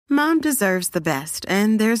Mom deserves the best,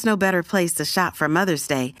 and there's no better place to shop for Mother's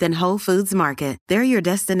Day than Whole Foods Market. They're your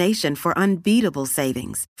destination for unbeatable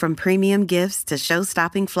savings, from premium gifts to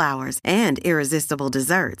show-stopping flowers and irresistible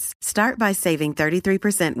desserts. Start by saving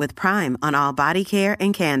 33% with Prime on all body care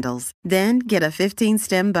and candles. Then get a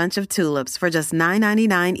 15-stem bunch of tulips for just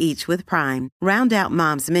 $9.99 each with Prime. Round out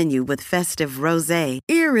Mom's menu with festive rosé,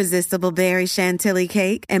 irresistible berry chantilly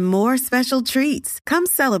cake, and more special treats. Come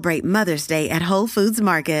celebrate Mother's Day at Whole Foods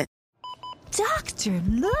Market. Doctor,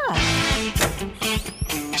 look.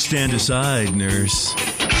 Stand aside, nurse.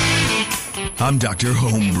 I'm Dr.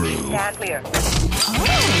 Homebrew. Stand clear.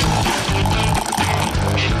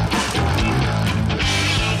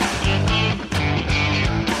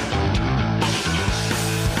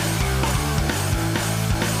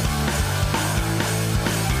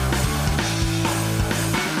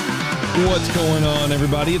 What's going on,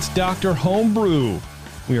 everybody? It's Dr. Homebrew.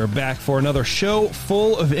 We are back for another show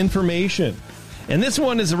full of information. And this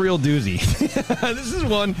one is a real doozy. This is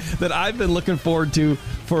one that I've been looking forward to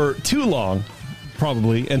for too long,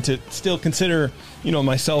 probably, and to still consider,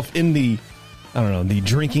 myself in the, the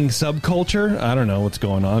drinking subculture. I don't know what's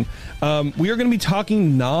going on. We are going to be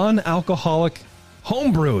talking non-alcoholic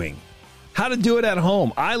homebrewing. How to do it at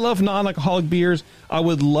home. I love non-alcoholic beers. I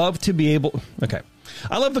would love to be able... Okay.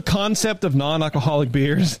 I love the concept of non-alcoholic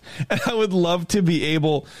beers, and I would love to be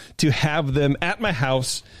able to have them at my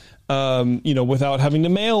house, without having to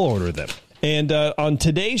mail order them. And on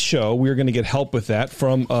today's show, we're going to get help with that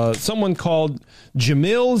from someone called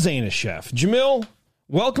Jamil Zainasheff. Jamil,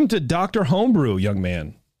 welcome to Dr. Homebrew, young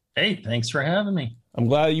man. Hey, thanks for having me. I'm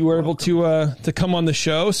glad you were able to come on the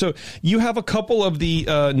show. So you have a couple of the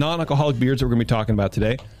non-alcoholic beers that we're going to be talking about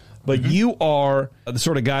today, but you are the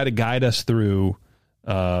sort of guy to guide us through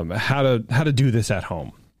how to do this at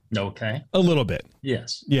home. Okay. A little bit.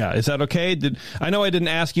 Yes. Yeah. Is that okay? I know I didn't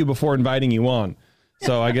ask you before inviting you on,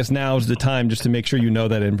 so I guess now's the time just to make sure you know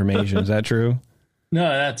that information. Is that true? No,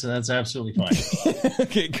 that's absolutely fine.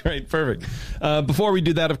 Okay, great. Perfect. Before we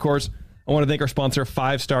do that, of course, I want to thank our sponsor,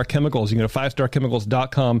 5 Star Chemicals. You can go to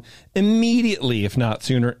 5starchemicals.com immediately, if not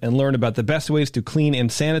sooner, and learn about the best ways to clean and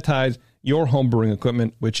sanitize your home brewing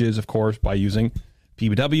equipment, which is, of course, by using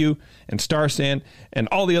PBW and Star San and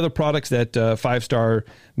all the other products that 5 Star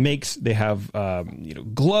makes. They have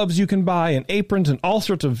gloves you can buy and aprons and all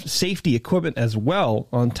sorts of safety equipment as well,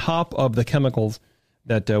 on top of the chemicals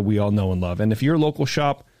that we all know and love. And if your local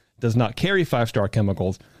shop does not carry 5 Star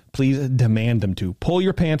Chemicals, please demand them to. Pull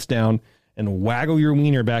your pants down and waggle your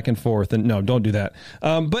wiener back and forth. And no, don't do that.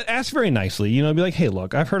 But ask very nicely. Be like, hey,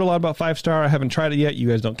 look, I've heard a lot about 5 Star. I haven't tried it yet. You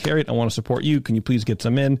guys don't carry it. I want to support you. Can you please get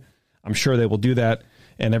some in? I'm sure they will do that,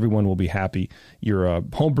 and everyone will be happy. Your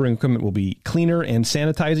home brewing equipment will be cleaner and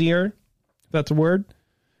sanitizier, if that's a word,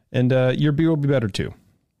 and your beer will be better too.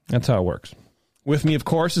 That's how it works. With me, of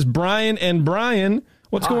course, is Brian. And Brian,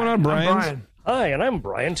 what's going on, Brian? I'm Brian. Hi, and I'm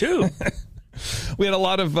Brian too. We had a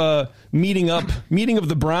lot of meeting of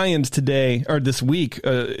the Bryans today, or this week,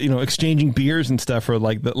 exchanging beers and stuff for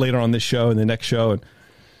later on this show and the next show. And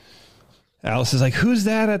Alice is like, who's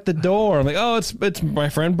that at the door? I'm like, oh, it's my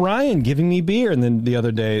friend Brian giving me beer. And then the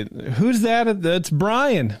other day, who's that? It's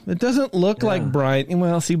Brian. It doesn't look like Brian.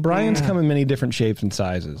 Well, see, Brian's come in many different shapes and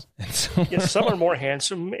sizes. And so, yes, some are more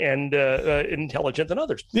handsome and intelligent than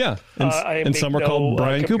others. Yeah, and some are called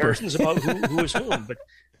Brian Cooper. Comparisons about who is whom, but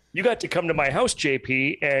you got to come to my house,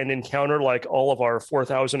 JP, and encounter all of our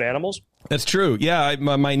 4,000 animals. That's true. Yeah,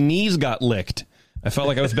 my knees got licked. I felt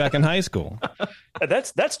like I was back in high school.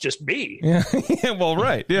 That's just me. Yeah. Well,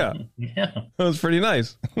 right. Yeah. That was pretty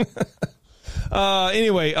nice.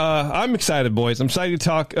 Anyway, I'm excited, boys. I'm excited to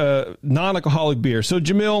talk non-alcoholic beer. So,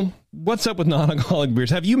 Jamil, what's up with non-alcoholic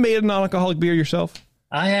beers? Have you made a non-alcoholic beer yourself?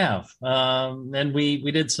 I have. And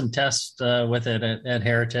we did some tests with it at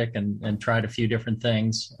Heretic and tried a few different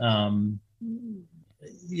things.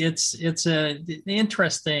 It's an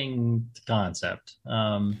interesting concept.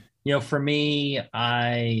 For me,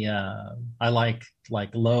 I like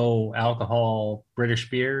low alcohol British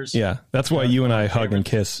beers. Yeah, that's why you and I hug and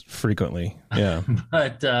kiss frequently. Yeah,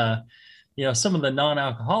 but some of the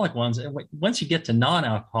non-alcoholic ones. Once you get to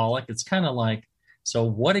non-alcoholic, it's kind of like, so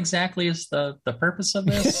what exactly is the purpose of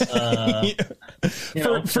this? For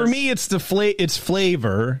me, it's it's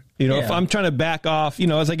flavor. If I'm trying to back off,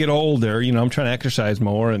 as I get older, I'm trying to exercise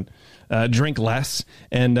more and drink less,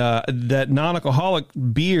 and that non-alcoholic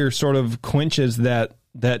beer sort of quenches that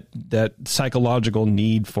psychological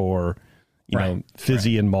need for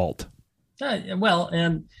fizzy and malt. So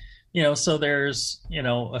there's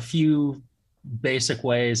a few basic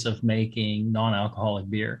ways of making non-alcoholic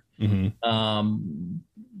beer. Mm-hmm.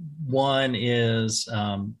 One is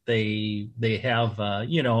they have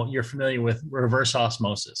you're familiar with reverse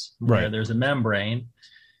osmosis, where Right. there's a membrane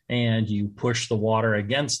and you push the water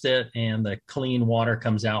against it, and the clean water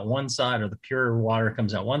comes out one side, or the pure water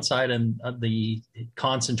comes out one side, and the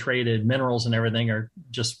concentrated minerals and everything are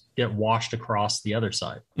just get washed across the other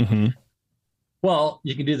side. Mm-hmm. Well,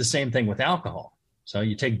 you can do the same thing with alcohol. So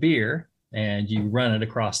you take beer and you run it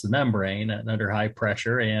across the membrane under high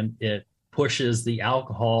pressure, and it pushes the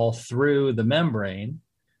alcohol through the membrane,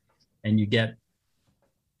 and you get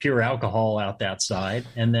pure alcohol out that side.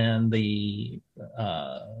 And then the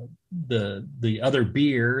other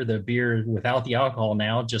beer, the beer without the alcohol,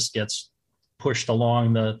 now just gets pushed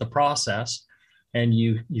along the process, and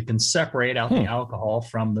you can separate out the alcohol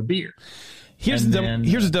from the beer. Here's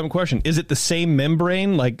a dumb question. Is it the same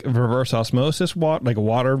membrane, like reverse osmosis, like a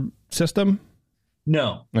water system?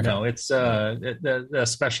 No, Okay. no, it's a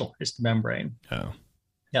specialized membrane. Oh,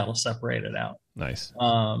 Yeah, it'll separate it out. nice.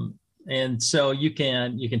 And so you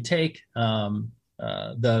can take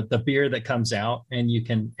the beer that comes out, and you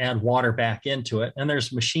can add water back into it. And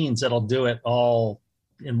there's machines that'll do it all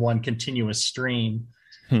in one continuous stream.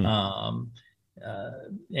 And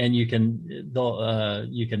you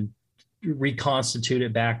can reconstitute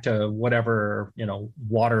it back to whatever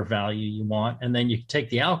water value you want, and then you can take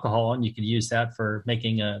the alcohol and you could use that for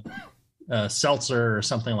making a seltzer or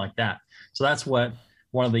something like that. So that's what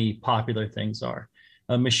one of the popular things are.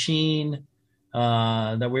 A machine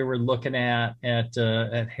that we were looking at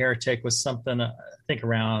Heretic was something I think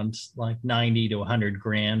around like 90 to 100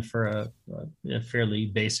 grand for a fairly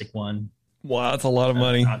basic one. Wow, that's a lot of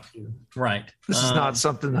money. Right. This is not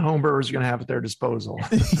something the home brewers are going to have at their disposal.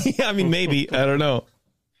 Yeah, I mean, maybe. I don't know.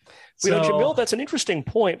 Well, Jamil, that's an interesting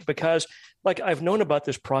point, because like I've known about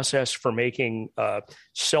this process for making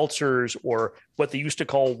seltzers, or what they used to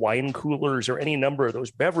call wine coolers, or any number of those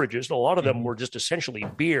beverages. And a lot of them were just essentially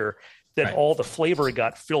beer that all the flavor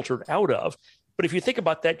got filtered out of. But if you think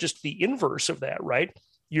about that, just the inverse of that, right?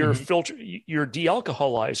 You're you're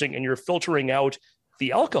de-alcoholizing, and you're filtering out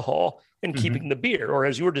the alcohol and keeping the beer. Or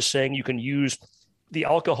as you were just saying, you can use the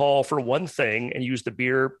alcohol for one thing and use the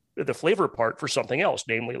beer, the flavor part, for something else,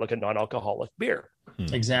 namely like a non-alcoholic beer.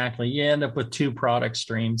 Exactly. You end up with two product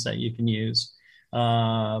streams that you can use.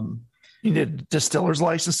 You need a distiller's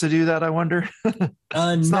license to do that, I wonder.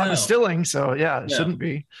 It's not distilling, so it shouldn't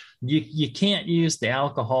be. You can't use the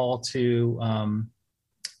alcohol to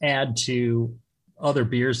add to other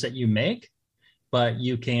beers that you make, but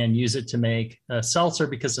you can use it to make a seltzer,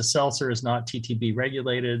 because a seltzer is not TTB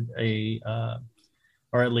regulated,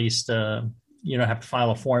 or at least you don't have to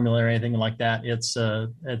file a formula or anything like that. It's a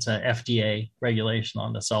FDA regulation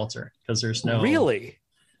on the seltzer, because there's no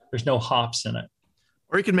hops in it.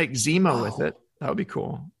 Or you can make Zima with it. That would be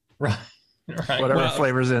cool. Right. Whatever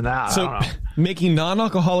flavor's in that. So making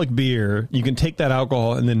non-alcoholic beer, you can take that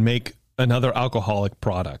alcohol and then make another alcoholic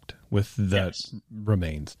product with that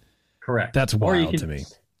remains. Correct. That's wild to me.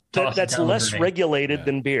 That's less regulated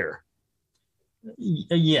than beer.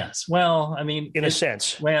 Yes. Well, I mean, in a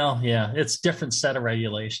sense. Well, yeah, it's a different set of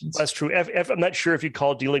regulations. That's true. I'm not sure if you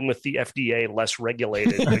call dealing with the FDA less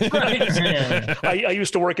regulated. I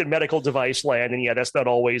used to work in medical device land, and that's not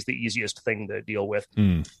always the easiest thing to deal with.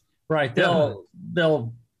 Right. They'll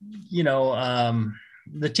the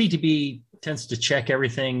TTB tends to check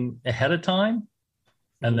everything ahead of time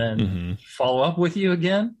and then follow up with you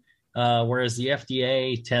again. Whereas the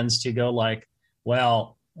FDA tends to go like,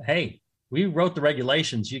 well, hey, we wrote the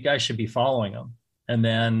regulations, you guys should be following them. And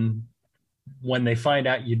then when they find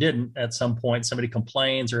out you didn't, at some point, somebody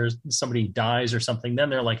complains or somebody dies or something, then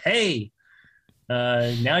they're like, hey,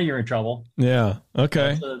 now you're in trouble. Yeah.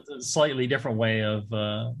 Okay. It's a slightly different way of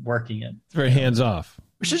working it. It's very hands off.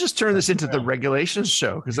 We should just turn this into the regulations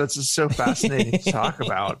show, because that's just so fascinating to talk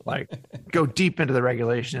about. Like, go deep into the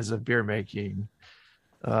regulations of beer making.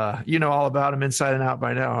 You know all about them inside and out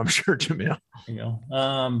by now, I'm sure, Jamil. You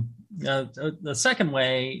know, the second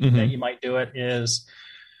way that you might do it is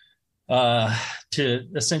to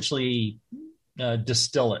essentially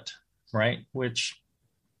distill it, right? Which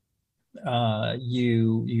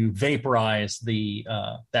you vaporize the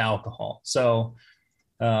alcohol. So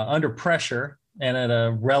under pressure and at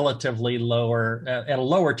a relatively lower, at a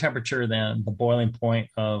lower temperature than the boiling point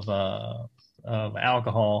of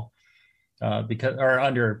alcohol, because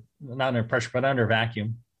not under pressure, but under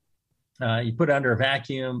vacuum. You put it under a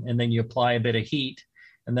vacuum, and then you apply a bit of heat,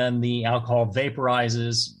 and then the alcohol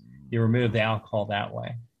vaporizes. You remove the alcohol that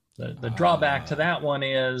way. The drawback to that one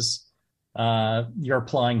is you're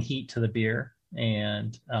applying heat to the beer,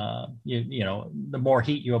 and the more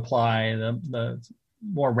heat you apply, the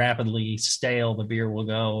more rapidly stale the beer will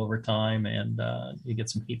go over time, and you get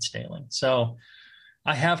some heat staling. So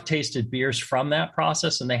I have tasted beers from that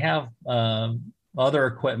process, and they have other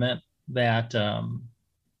equipment that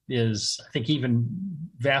is, I think, even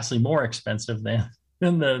vastly more expensive than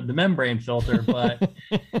the membrane filter, but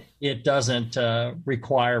it doesn't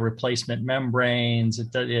require replacement membranes.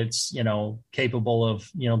 It's capable of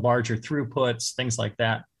larger throughputs, things like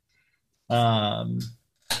that.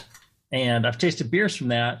 And I've tasted beers from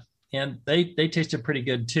that, and they tasted pretty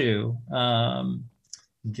good too.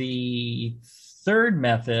 The third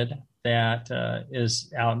method that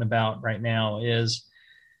is out and about right now is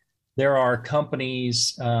there are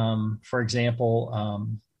companies, for example,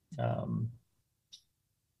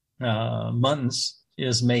 Muntons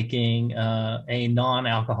is making a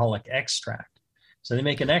non-alcoholic extract. So they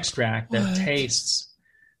make an extract that tastes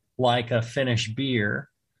like a finished beer,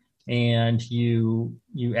 and you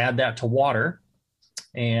add that to water,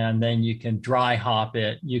 and then you can dry hop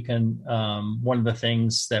it. You can one of the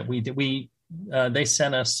things that we did, they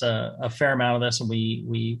sent us a fair amount of this, and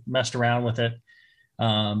we messed around with it.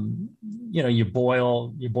 You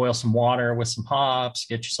boil some water with some hops,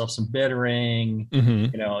 get yourself some bittering.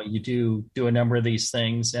 Mm-hmm. You do a number of these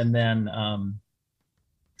things, and then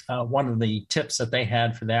one of the tips that they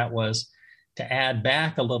had for that was to add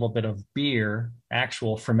back a little bit of beer,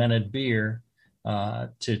 actual fermented beer,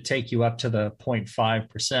 to take you up to the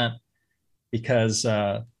 0.5%, because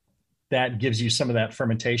that gives you some of that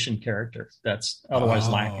fermentation character that's otherwise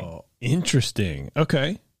lacking. Interesting.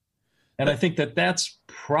 Okay. And I think that that's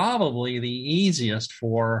probably the easiest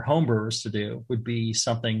for homebrewers to do, would be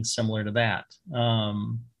something similar to that.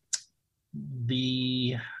 One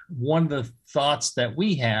of the thoughts that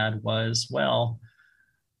we had was, well,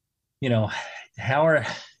 how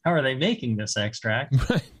are they making this extract?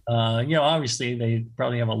 Right. Obviously they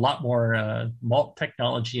probably have a lot more malt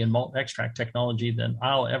technology and malt extract technology than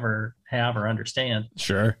I'll ever have or understand.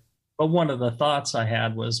 Sure. But one of the thoughts I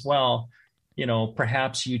had was, well,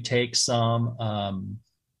 perhaps you take some,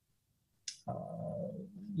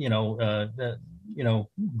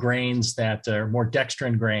 grains that are more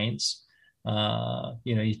dextrin grains.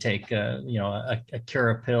 You take, a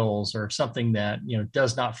Carapils or something that,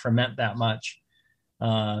 does not ferment that much.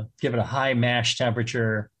 Give it a high mash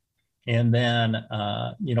temperature, and then,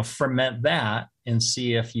 ferment that and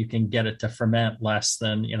see if you can get it to ferment less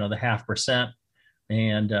than, the 0.5%.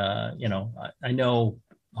 And, I know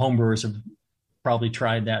homebrewers have probably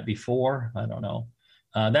tried that before. I don't know.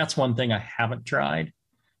 That's one thing I haven't tried,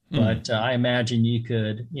 but I imagine you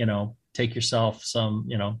could, take yourself some,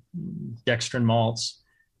 dextrin malts,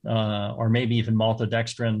 or maybe even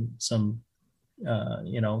maltodextrin, some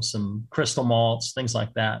crystal malts, things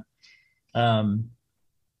like that. And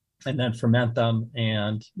then ferment them,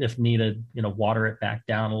 and if needed, water it back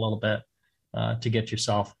down a little bit to get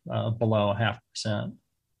yourself below 0.5%.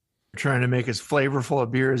 Trying to make as flavorful a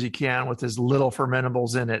beer as you can with as little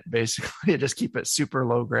fermentables in it, basically. Just keep it super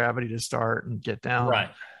low gravity to start and get down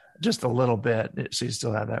just a little bit, so you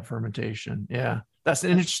still have that fermentation. Yeah, that's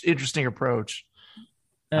an interesting approach.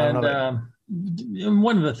 And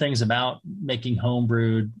one of the things about making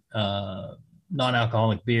homebrewed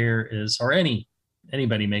non-alcoholic beer is, or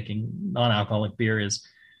anybody making non-alcoholic beer is,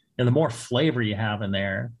 the more flavor you have in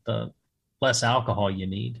there, the less alcohol you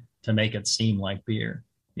need to make it seem like beer.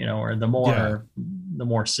 Or the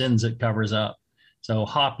more sins it covers up. So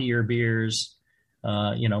hoppier beers,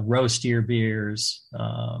 roastier beers,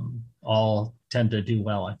 all tend to do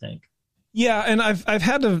well, I think. Yeah, and I've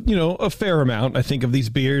had a fair amount, I think, of these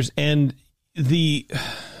beers, and it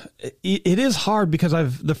is hard because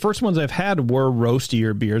the first ones I've had were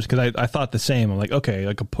roastier beers, because I thought the same. I'm like, okay,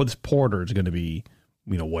 like this porter is going to be,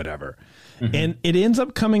 whatever, and it ends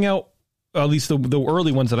up coming out. At least the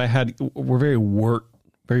early ones that I had were very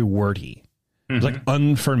worty. It's like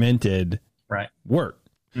unfermented wort.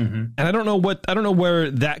 And I don't know where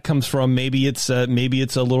that comes from. Maybe it's a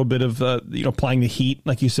little bit of applying the heat,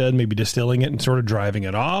 like you said, maybe distilling it and sort of driving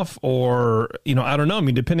it off, or I don't know. I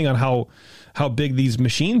mean, depending on how big these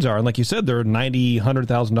machines are, and like you said, they're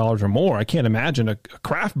 $90,000-$100,000 or more. I can't imagine a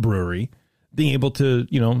craft brewery being able to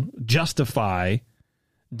justify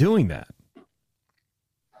doing that.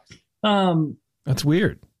 That's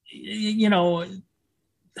weird.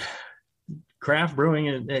 Craft brewing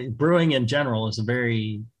in general is a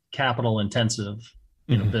very capital intensive,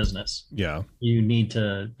 business. Yeah. You need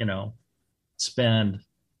to, spend,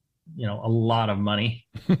 a lot of money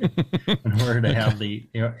in order to have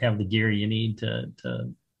the gear you need to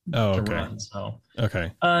run. So,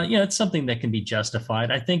 okay. It's something that can be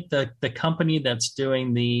justified. I think the company that's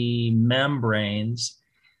doing the membranes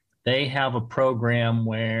they have a program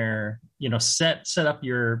where, set up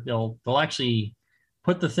they'll actually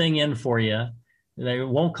put the thing in for you. They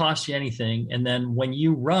won't cost you anything. And then when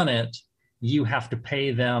you run it, you have to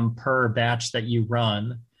pay them per batch that you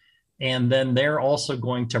run. And then they're also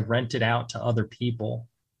going to rent it out to other people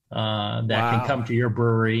that can come to your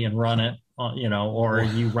brewery and run it, or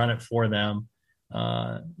you run it for them.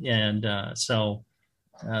 So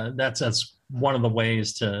that's one of the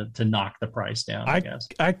ways to knock the price down, I guess.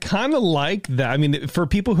 I kind of like that. I mean, for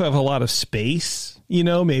people who have a lot of space,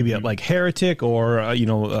 maybe at like Heretic or,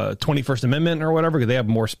 21st Amendment or whatever, because they have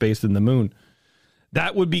more space than the moon.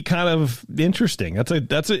 That would be kind of interesting. That's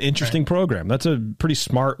an interesting program. That's a pretty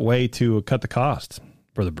smart way to cut the cost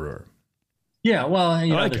for the brewer. Yeah, well,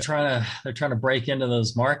 they're trying to break into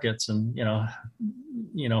those markets, and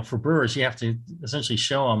for brewers, you have to essentially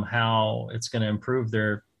show them how it's going to improve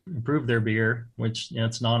their beer, which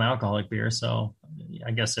it's non-alcoholic beer. So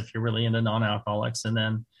I guess if you're really into non-alcoholics, and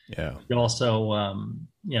then you also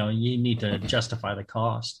you need to justify the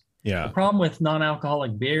cost. Yeah. The problem with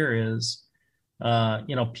non-alcoholic beer is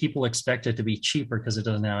people expect it to be cheaper because it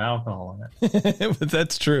doesn't have alcohol in it.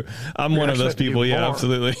 That's true. I'm one of those people. Yeah,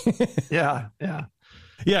 absolutely. Yeah. Yeah.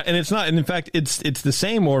 And it's not, and in fact, it's the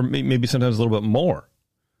same, or maybe sometimes a little bit more,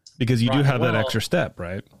 because you do have that extra step,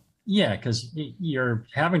 right? Yeah. Cause you're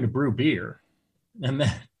having to brew beer, and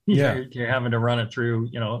then you're having to run it through,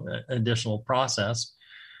 additional process.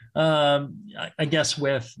 I guess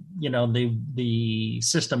with, the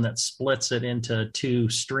system that splits it into two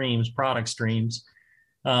product streams,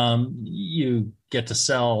 you get to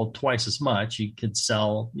sell twice as much. You could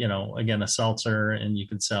sell, again, a seltzer, and you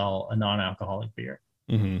could sell a non-alcoholic beer.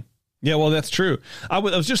 Mm-hmm. Yeah, well, that's true. I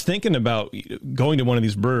was just thinking about going to one of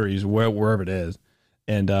these breweries, wherever it is,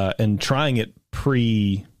 and trying it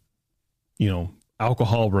pre,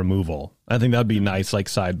 alcohol removal. I think that'd be nice, like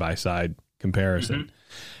side by side comparison. Mm-hmm.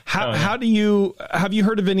 Have you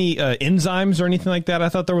heard of any enzymes or anything like that? I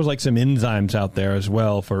thought there was like some enzymes out there as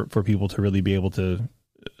well for people to really be able to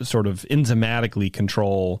sort of enzymatically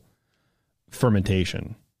control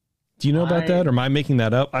fermentation. Do you know about that, or am I making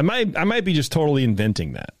that up? I might be just totally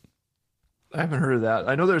inventing that. I haven't heard of that.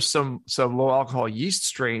 I know there's some low alcohol yeast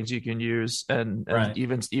strains you can use, and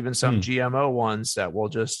even some GMO ones that will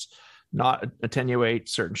just not attenuate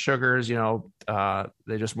certain sugars.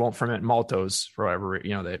 They just won't ferment maltose for whatever.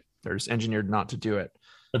 They're just engineered not to do it.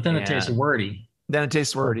 But then it tastes wordy. Then it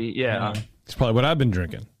tastes wordy. Yeah, it's probably what I've been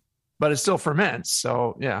drinking. But it still ferments.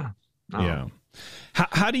 So yeah. Yeah.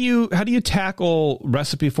 How do you tackle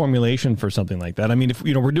recipe formulation for something like that? I mean, if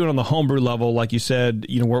we're doing it on the homebrew level, like you said,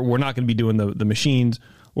 we're not going to be doing the machines.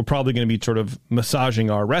 We're probably going to be sort of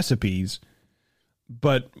massaging our recipes.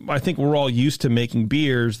 But I think we're all used to making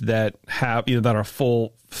beers that have that are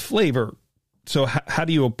full flavor. So how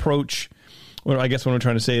do you approach? Well, I guess what I'm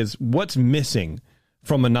trying to say is, what's missing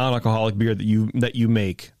from a non-alcoholic beer that you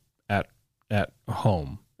make at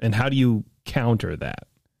home, and how do you counter that?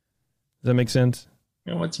 Does that make sense?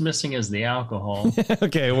 What's missing is the alcohol.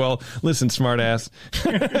 Okay, well, listen, smartass.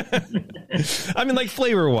 I mean, like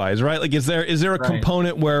flavor wise, right? Like, is there a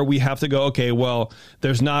component where we have to go, okay, well,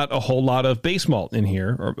 there's not a whole lot of base malt in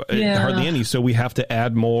here, or hardly any, so we have to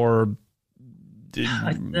add more.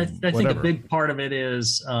 I think a big part of it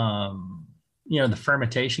is, the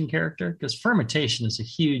fermentation character, because fermentation is a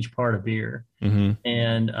huge part of beer. Mm-hmm.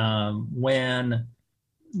 And when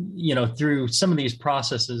through some of these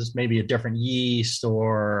processes, maybe a different yeast,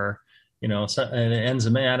 or, an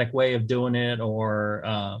enzymatic way of doing it,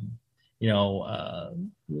 or,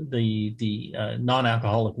 the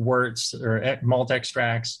non-alcoholic worts or malt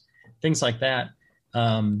extracts, things like that.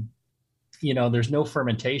 There's no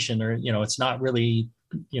fermentation, or, it's not really,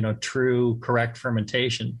 true, correct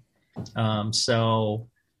fermentation. So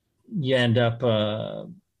you end up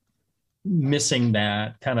missing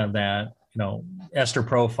that ester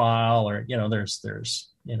profile, or there's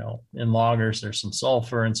in lagers there's some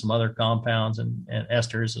sulfur and some other compounds and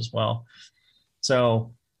esters as well.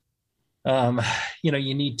 So you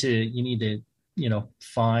need to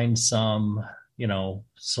find some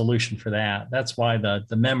solution for that. That's why the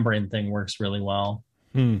membrane thing works really well.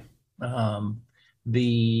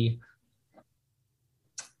 The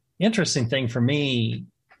interesting thing for me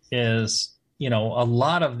is, a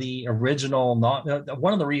lot of the original,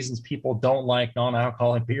 one of the reasons people don't like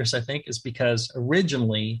non-alcoholic beers, I think, is because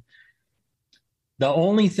originally the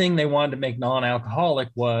only thing they wanted to make non-alcoholic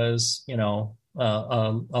was, a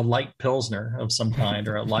light Pilsner of some kind,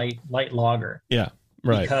 or a light lager. Yeah,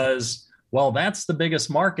 right. Because, well, that's the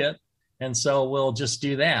biggest market, and so we'll just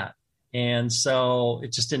do that. And so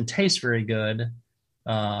it just didn't taste very good.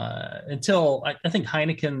 until I think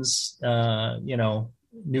Heineken's,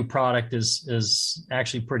 new product is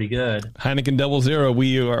actually pretty good. Heineken Double Zero.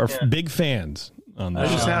 We are big fans on I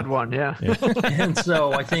this. just had one. Yeah. And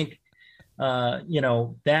so I think,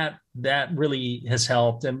 that really has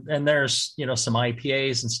helped. And there's, some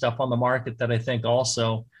IPAs and stuff on the market that I think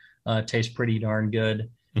also taste pretty darn good.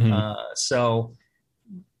 Mhm. So,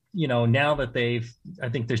 now that I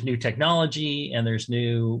think there's new technology and there's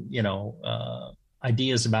new,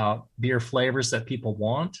 ideas about beer flavors that people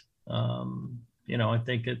want. I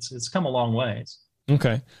think it's come a long ways.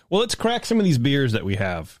 Okay. Well, let's crack some of these beers that we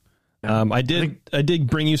have. I did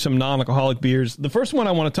bring you some non-alcoholic beers. The first one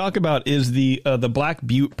I want to talk about is the Black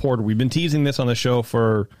Butte Porter. We've been teasing this on the show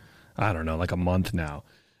for, I don't know, like a month now.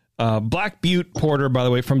 Black Butte Porter, by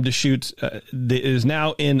the way, from Deschutes, is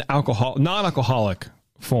now in non-alcoholic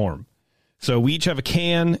form. So we each have a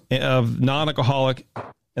can of non-alcoholic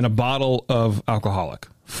and a bottle of alcoholic,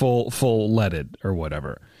 full leaded or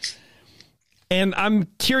whatever. And I'm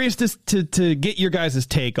curious to get your guys'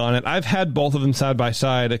 take on it. I've had both of them side by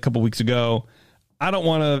side a couple weeks ago. I don't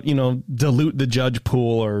want to, dilute the judge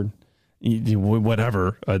pool or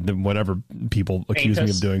whatever people accuse me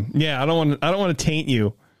of doing. Yeah, I don't want to taint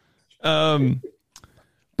you.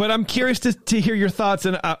 But I'm curious to hear your thoughts,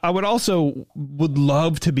 and I would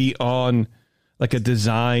love to be on like a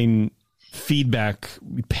design feedback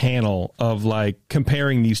panel of like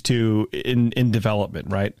comparing these two in development,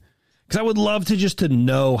 right? Because I would love to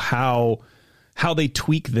know how they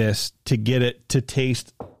tweak this to get it to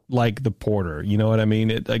taste like the porter. You know what I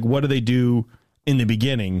mean? Like, what do they do in the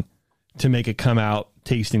beginning to make it come out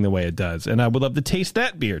tasting the way it does? And I would love to taste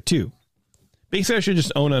that beer too. Basically, I should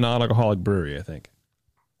just own a non-alcoholic brewery, I think.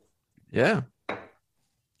 Yeah.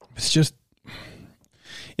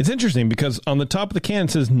 It's interesting because on the top of the can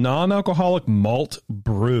it says non-alcoholic malt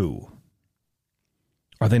brew.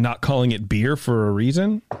 Are they not calling it beer for a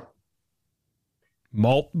reason?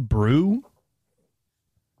 Malt brew?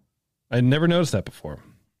 I never noticed that before.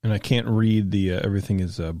 And I can't read the everything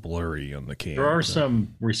is blurry on the can. There are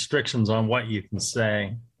some restrictions on what you can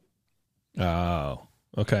say. Oh,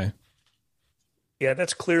 okay. Yeah,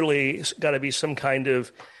 that's clearly got to be some kind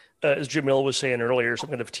of, as Jamil was saying earlier, some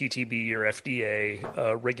kind of TTB or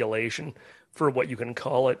FDA regulation for what you can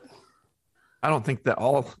call it. I don't think that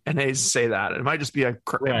all NAs say that. It might just be a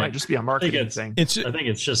marketing thing. I think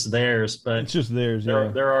it's just theirs, but it's just theirs.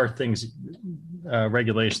 There are things,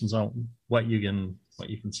 regulations on what you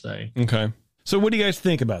can say. Okay. So what do you guys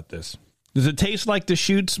think about this? Does it taste like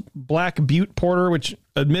Deschutes Black Butte Porter, which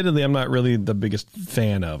admittedly I'm not really the biggest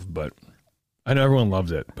fan of, but I know everyone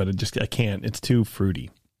loves it, but I can't. It's too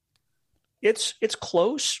fruity. It's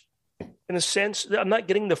close in a sense. I'm not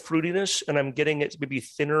getting the fruitiness, and I'm getting it maybe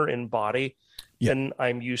thinner in body than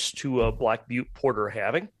I'm used to a Black Butte Porter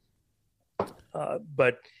having.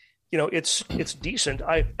 But it's decent.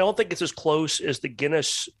 I don't think it's as close as the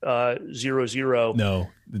Guinness 0.0. No,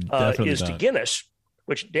 definitely is not. to Guinness.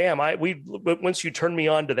 Which once you turned me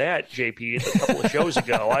on to that, JP, a couple of shows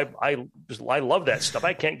ago, I love that stuff.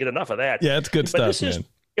 I can't get enough of that. Yeah, it's good stuff, man.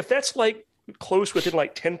 If that's like close within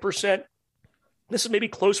like 10%, this is maybe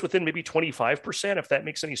close within maybe 25%, if that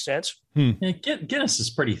makes any sense. Yeah, Guinness is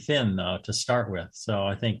pretty thin though to start with, so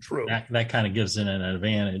I think that kind of gives it an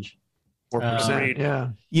advantage.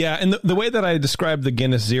 4%, yeah. And the way that I describe the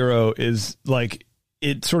Guinness Zero is like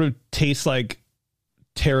it sort of tastes like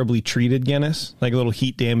terribly treated Guinness, like a little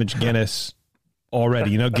heat damaged Guinness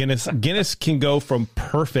already. Guinness can go from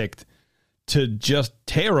perfect to just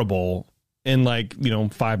terrible in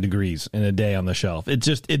 5 degrees in a day on the shelf.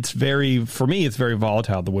 It's very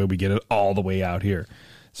volatile the way we get it all the way out here.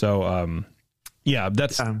 So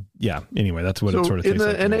anyway, that's what it sort of tastes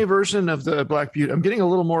like. In the NA version of the Black Butte, I'm getting a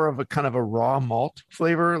little more of a kind of a raw malt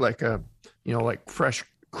flavor, like like fresh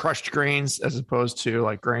crushed grains as opposed to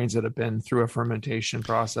like grains that have been through a fermentation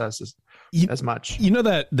process as much. You know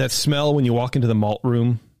that smell when you walk into the malt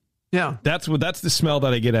room? Yeah. That's the smell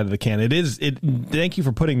that I get out of the can. Thank you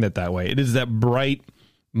for putting that way. It is that bright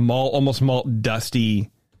malt, almost malt dusty.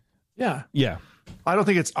 Yeah. Yeah. I don't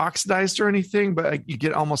think it's oxidized or anything, but you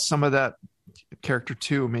get almost some of that character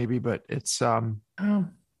too, maybe, but it's I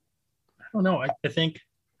don't know. I think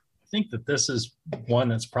that this is one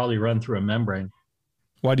that's probably run through a membrane.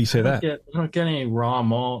 Why do you say that? I don't get any raw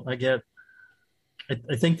malt. I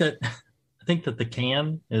think that the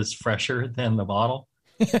can is fresher than the bottle.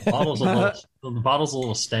 The bottle's a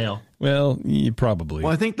little stale. Well, you probably.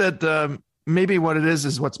 Well, I think that maybe what it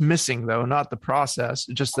is what's missing though, not the process.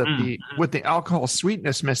 Just that with the alcohol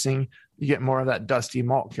sweetness missing, you get more of that dusty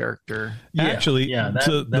malt character. Actually,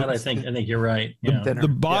 I think you're right. Yeah. The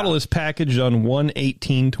bottle is packaged on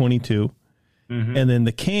 1/18/22, and then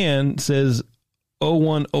the can says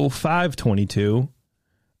 01/05/22.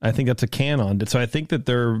 I think that's a can on it. So I think that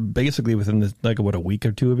they're basically within a week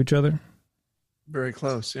or two of each other. Very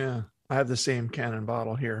close. Yeah. I have the same can and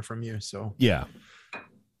bottle here from you. So yeah,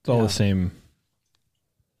 it's all the same.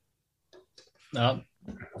 The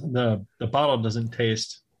bottle doesn't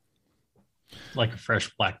taste like a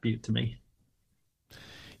fresh Black Butte to me.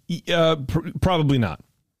 Probably not.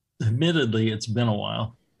 Admittedly, it's been a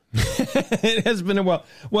while. It has been a while.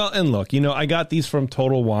 Well, and look, I got these from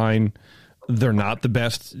Total Wine. They're not the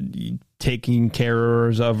best taking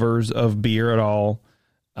carers of beer at all.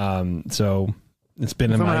 So it's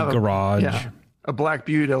been in my garage. A Black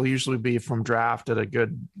Butte will usually be from draft at a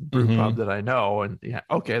good brew pub that I know. And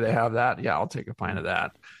okay, they have that. Yeah, I'll take a pint of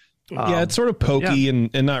that. It's sort of pokey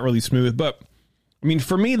and not really smooth. But I mean,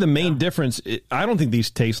 for me, the main difference, I don't think these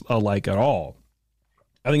taste alike at all.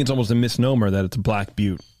 I think it's almost a misnomer that it's a Black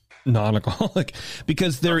Butte non-alcoholic,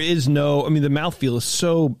 because there is the mouthfeel is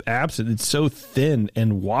so absent. It's so thin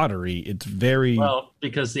and watery. It's very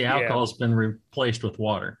because the alcohol's been replaced with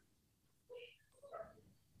water.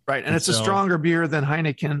 Right. And it's a stronger beer than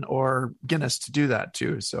Heineken or Guinness to do that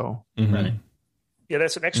too. So, right. Yeah,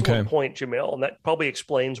 that's an excellent point, Jamil. And that probably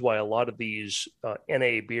explains why a lot of these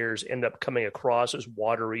NA beers end up coming across as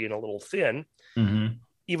watery and a little thin,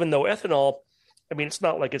 even though ethanol, it's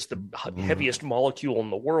not like it's the heaviest molecule in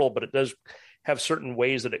the world, but it does have certain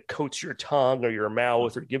ways that it coats your tongue or your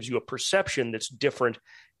mouth, or gives you a perception that's different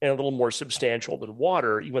and a little more substantial than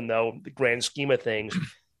water, even though the grand scheme of things,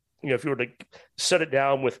 if you were to set it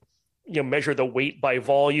down with, measure the weight by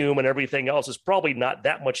volume and everything else, it's probably not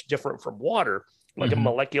that much different from water, like a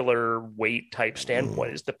molecular weight type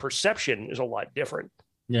standpoint. Is the perception is a lot different.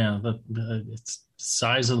 Yeah, it's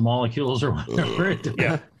size of the molecules or whatever.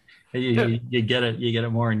 Yeah. You get it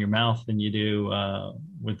more in your mouth than you do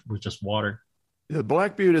with just water. The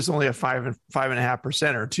Black Butte is only a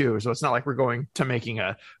 5.5% or 2, so it's not like we're going to making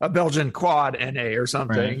a Belgian quad NA or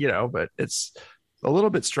something, but it's a little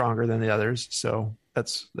bit stronger than the others. So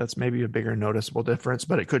that's maybe a bigger noticeable difference,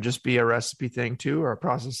 but it could just be a recipe thing too, or a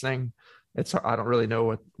process thing. I don't really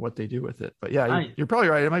know what they do with it, but yeah, you're probably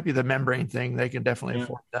right. It might be the membrane thing. They can definitely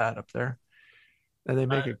afford that up there, and they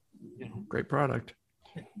make a great product.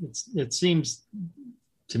 It seems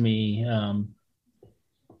to me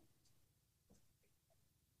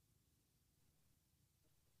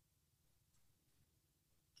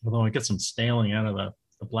although I get some staling out of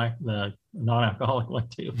the non-alcoholic one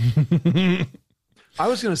too. I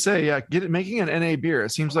was going to say, making an NA beer,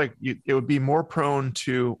 it seems like it would be more prone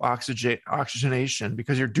to oxygenation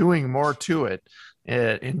because you're doing more to it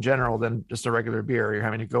in general than just a regular beer. You're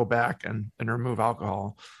having to go back and remove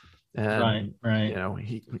alcohol. And, right.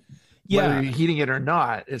 Whether you're heating it or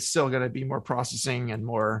not, it's still going to be more processing and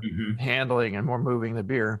more handling and more moving the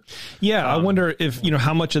beer. Yeah. I wonder if,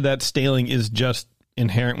 how much of that staling is just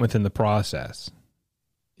inherent within the process.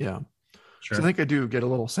 Yeah. Sure. So I think I do get a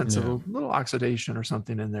little sense of a little oxidation or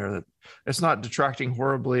something in there that it's not detracting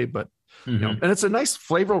horribly, but and it's a nice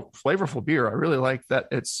flavorful beer. I really like that.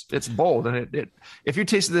 It's bold. And it if you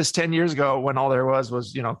tasted this 10 years ago when all there was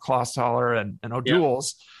Clausthaler and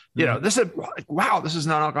O'Doul's, this is wow, this is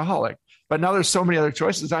non-alcoholic. But now there's so many other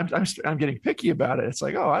choices. I'm getting picky about it. It's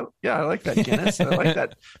like, I like that Guinness. I like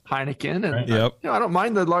that Heineken, and I don't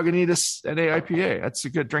mind the Lagunitas NA IPA. That's a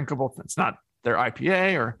good drinkable. It's not their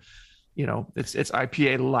IPA, or it's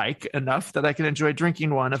IPA like enough that I can enjoy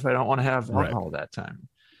drinking one if I don't want to have alcohol that time.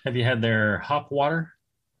 Have you had their hop water?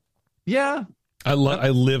 Yeah, I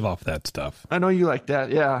live off that stuff. I know you like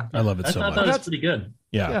that. Yeah, I love it so much. I thought it was pretty good.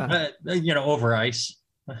 Yeah. Over ice.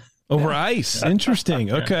 Over ice.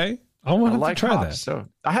 Interesting. Okay. I want to try hops, that. So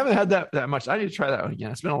I haven't had that much. I need to try that one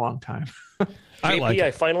again. It's been a long time. JP, I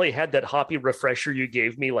finally had that hoppy refresher you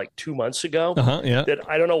gave me like 2 months ago. Yeah. That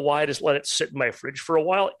I don't know why I just let it sit in my fridge for a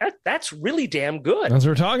while. That's really damn good. That's what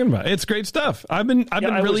we're talking about. It's great stuff. I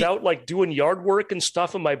was out like doing yard work and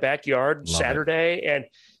stuff in my backyard Saturday, and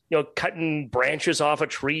cutting branches off of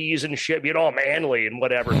trees and shit, being all manly and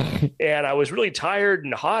whatever. And I was really tired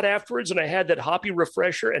and hot afterwards, and I had that hoppy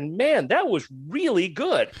refresher, and man, that was really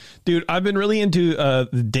good. Dude, I've been really into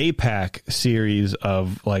the Day Pack series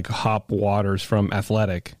of like hop waters from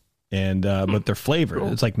Athletic, and but they're flavored.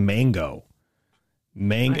 Cool. It's like mango.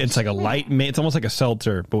 Nice. It's like a light, it's almost like a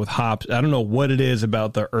seltzer, but with hops. I don't know what it is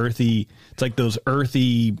about the earthy. It's like those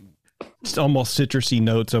earthy, almost citrusy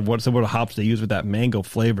notes of what hops they use with that mango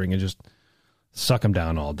flavoring. It just suck them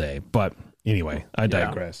down all day. But anyway, I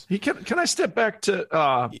digress. Can I step back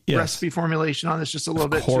to recipe formulation on this just a little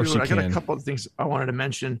bit too? I got a couple of things I wanted to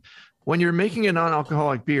mention. When you're making a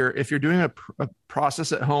non-alcoholic beer, if you're doing a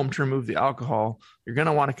process at home to remove the alcohol, you're going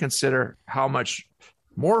to want to consider how much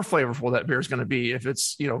more flavorful that beer is going to be. If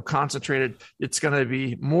it's, concentrated, it's going to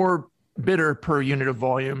be more bitter per unit of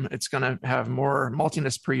volume. It's going to have more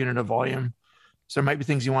maltiness per unit of volume. So there might be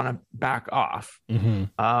things you want to back off.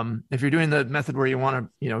 Mm-hmm. If you're doing the method where you want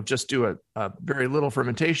to, just do a very little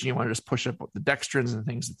fermentation, you want to just push up the dextrins and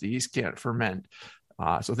things that the yeast can't ferment.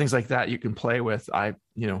 So things like that you can play with, and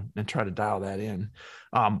try to dial that in.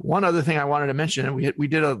 One other thing I wanted to mention, and we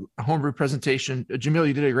did a homebrew presentation. Jamil,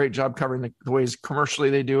 you did a great job covering the ways commercially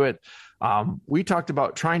they do it. We talked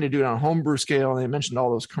about trying to do it on a homebrew scale, and they mentioned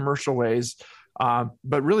all those commercial ways.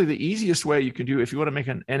 But really the easiest way you can do if you want to make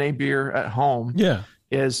an NA beer at home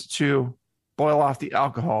is to boil off the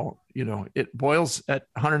alcohol. It boils at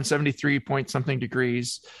 173 point something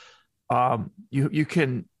degrees. You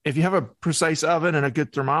can, if you have a precise oven and a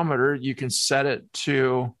good thermometer, you can set it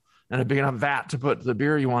to a big enough vat to put the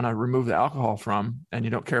beer you want to remove the alcohol from, and you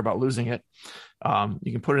don't care about losing it.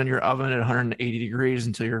 You can put it in your oven at 180 degrees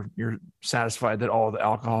until you're satisfied that all the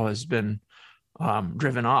alcohol has been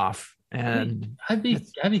driven off. And I'd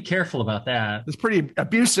be careful about that. It's pretty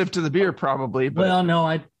abusive to the beer, probably. But well, no,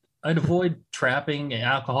 I'd avoid trapping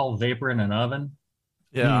alcohol vapor in an oven.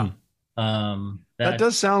 Yeah. That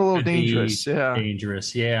does sound a little dangerous. Yeah.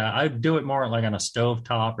 Dangerous. Yeah. I'd do it more like on a stove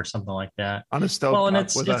top or something like that. On a stove top. Well, and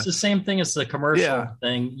it's the same thing as the commercial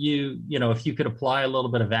thing. If you could apply a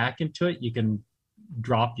little bit of vacuum to it, you can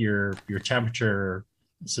drop your temperature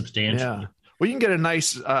substantially. Yeah. Well, you can get a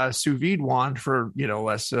nice sous vide wand for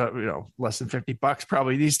less than $50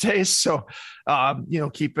 probably these days. So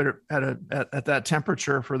keep it at that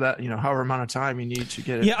temperature for that however amount of time you need to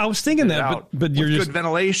get it. Yeah, I was thinking that, but you're just good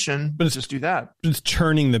ventilation. But just do that. It's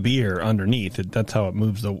churning the beer underneath. That's how it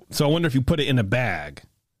moves. So I wonder if you put it in a bag,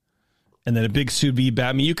 and then a big sous vide bag.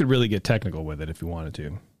 I mean, you could really get technical with it if you wanted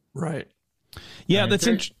to. Right. Yeah, that's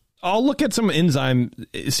interesting. I'll look at some enzyme,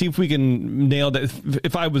 see if we can nail that.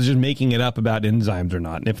 If I was just making it up about enzymes or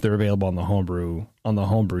not, and if they're available on the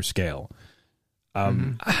homebrew scale.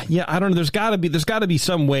 Yeah, I don't know. There's got to be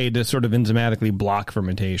some way to sort of enzymatically block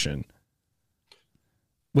fermentation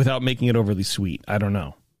without making it overly sweet. I don't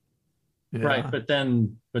know. Yeah. Right, but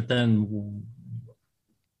then, I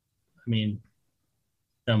mean,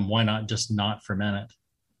 then why not just not ferment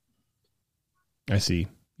it? I see.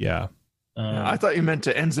 Yeah. I thought you meant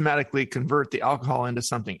to enzymatically convert the alcohol into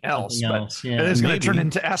something else. And it's going to turn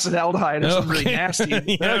into acetaldehyde or something really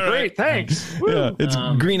nasty. Great, thanks. Yeah, it's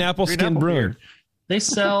green apple skin brewing. They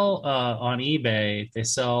sell on eBay. They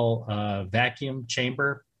sell vacuum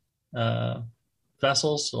chamber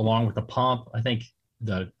vessels along with the pump. I think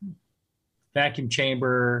the vacuum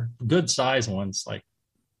chamber, good size ones, like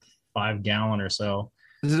 5 gallon or so.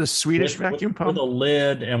 Is it a Swedish vacuum pump? With a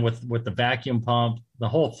lid and with the vacuum pump. The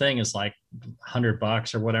whole thing is like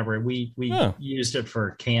 $100 or whatever. We used it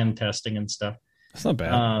for can testing and stuff. That's not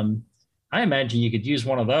bad. I imagine you could use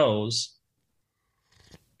one of those,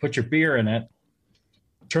 put your beer in it,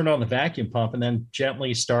 turn on the vacuum pump, and then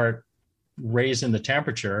gently start raising the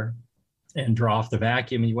temperature and draw off the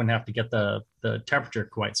vacuum. And you wouldn't have to get the temperature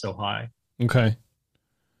quite so high. Okay.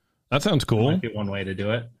 That sounds cool. That might be one way to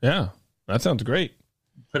do it. Yeah, that sounds great.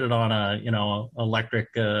 Put it on a, electric,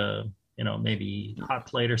 maybe hot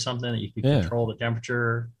plate or something that you can control the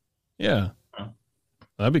temperature. Yeah.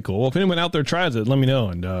 That'd be cool. Well, if anyone out there tries it, let me know.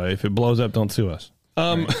 And if it blows up, don't sue us.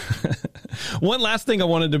 Right. One last thing I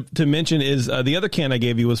wanted to mention is the other can I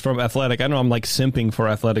gave you was from Athletic. I know I'm like simping for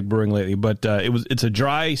Athletic Brewing lately, but it's a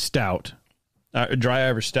dry stout, dry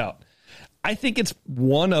Irish stout. I think it's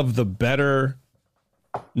one of the better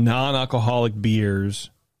non-alcoholic beers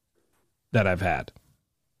that I've had.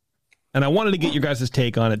 And I wanted to get your guys'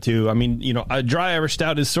 take on it too. I mean, a dry Irish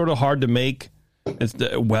stout is sort of hard to make.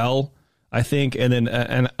 I think, and then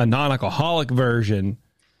a non-alcoholic version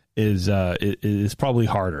is probably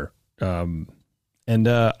harder.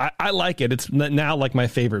 I like it. It's now like my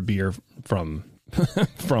favorite beer from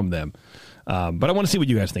them. But I want to see what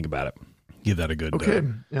you guys think about it. Give that a good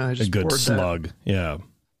a good slug. That. Yeah,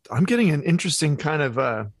 I'm getting an interesting kind of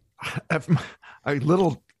a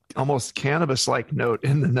little almost cannabis-like note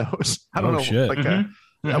in the nose. I don't know, shit. like a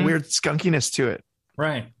weird skunkiness to it.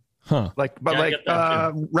 Right. Huh.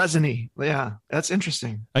 Resiny. Yeah, that's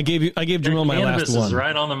interesting. I gave Jamil my last one. Is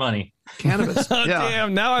right on the money. Cannabis. Oh, yeah.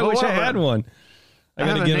 Damn, now I wish I had one. I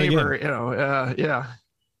got a neighbor, yeah.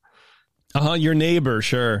 Your neighbor,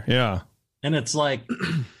 sure. Yeah. And it's like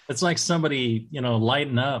It's like somebody,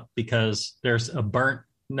 lighten up because there's a burnt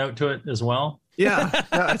note to it as well. Yeah,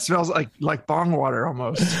 it smells like bong water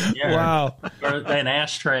almost. Yeah. Wow. Or an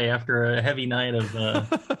ashtray after a heavy night of.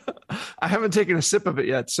 I haven't taken a sip of it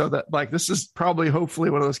yet, so that this is probably hopefully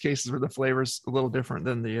one of those cases where the flavor's a little different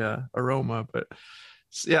than the aroma. But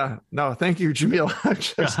yeah, no, thank you, Jamil.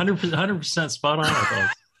 100% spot on, I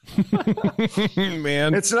think.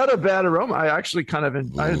 Man, it's not a bad aroma. I actually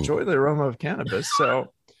I enjoy the aroma of cannabis.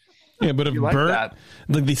 So yeah, but if you like burnt, that,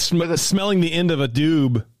 like smelling the end of a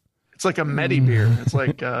doob. It's like a Medi beer. It's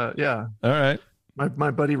like, yeah. All right. My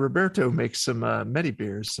buddy Roberto makes some Medi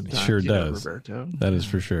beers sometimes. He sure does. Roberto. That is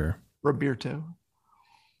for sure. Roberto.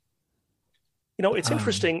 It's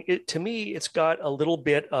interesting. To me, it's got a little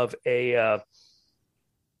bit of a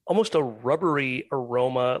almost a rubbery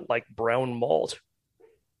aroma like brown malt.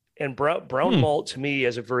 And brown malt to me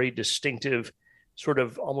has a very distinctive sort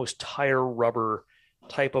of almost tire rubber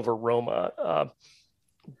type of aroma.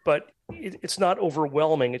 But it's not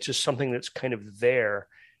overwhelming. It's just something that's kind of there.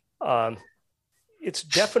 It's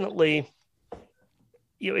definitely,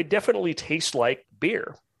 it definitely tastes like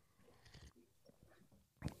beer.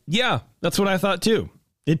 Yeah, that's what I thought too.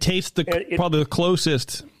 It tastes probably the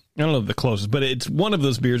closest. I don't know the closest, but it's one of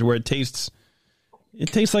those beers where it tastes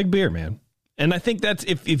like beer, man. And I think that's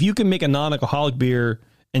if you can make a non-alcoholic beer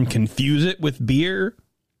and confuse it with beer,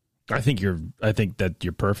 I think that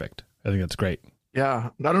you're perfect. I think that's great. Yeah,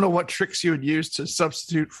 I don't know what tricks you would use to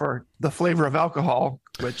substitute for the flavor of alcohol,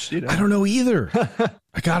 which I don't know either.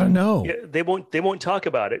 I gotta know. Yeah, they won't talk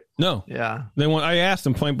about it. No. Yeah. I asked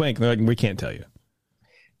them point blank. They're like, we can't tell you.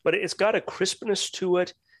 But it's got a crispness to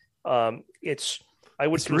it. I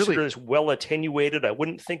would consider this well attenuated. I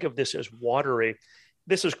wouldn't think of this as watery.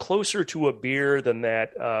 This is closer to a beer than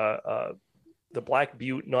that the Black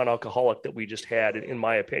Butte non-alcoholic that we just had, in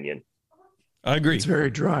my opinion. I agree. It's very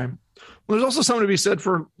dry. Well, there's also something to be said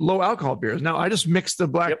for low alcohol beers. Now, I just mixed the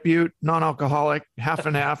Black Butte non-alcoholic half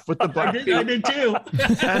and half with the Black Butte. I did too.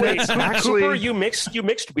 And wait, actually, Cooper, you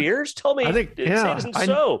mixed beers? Tell me, I think, it isn't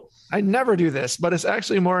so. I never do this, but it's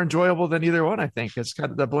actually more enjoyable than either one. I think it's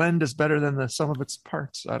kind of the blend is better than the sum of its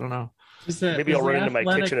parts. I don't know. Maybe I'll run into my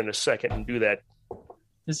kitchen in a second and do that.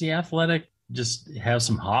 Does the Athletic just have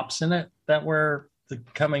some hops in it that we're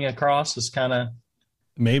coming across as kind of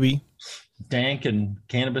maybe dank and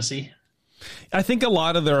cannabisy? I think a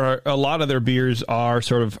lot of their beers are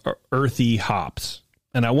sort of earthy hops,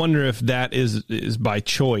 and I wonder if that is by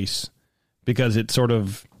choice because it sort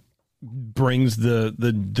of brings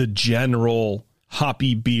the general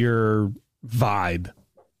hoppy beer vibe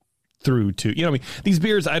through to these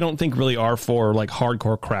beers. I don't think really are for like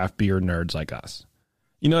hardcore craft beer nerds like us.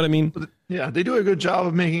 You know what I mean? Yeah, they do a good job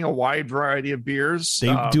of making a wide variety of beers.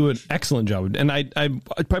 They do an excellent job, and I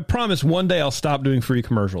promise one day I'll stop doing free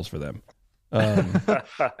commercials for them.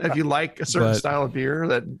 If you like a certain style of beer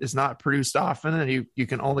that is not produced often, and you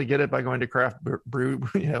can only get it by going to craft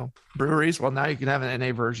breweries, well, now you can have an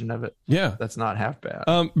NA version of it. Yeah, that's not half bad.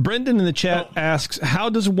 Brendan in the chat asks, how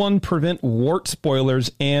does one prevent wort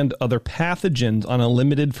spoilers and other pathogens on a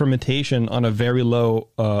limited fermentation on a very low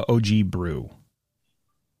OG brew?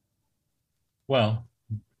 Well,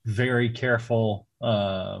 very careful,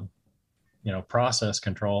 process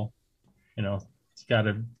control. It's got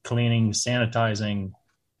a cleaning, sanitizing,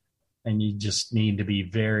 and you just need to be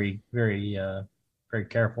very, very, very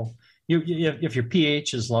careful. If your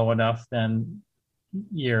pH is low enough, then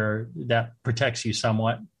that protects you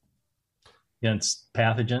somewhat against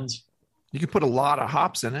pathogens. You can put a lot of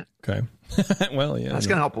hops in it. Okay. Well, yeah, that's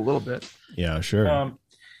going to help a little bit. Yeah, sure.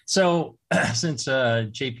 So since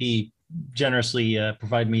JP generously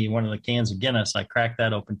provided me one of the cans of Guinness, I cracked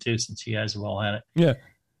that open too, since you guys have all had it. Yeah.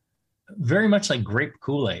 Very much like grape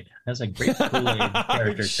Kool-Aid. It has a grape Kool-Aid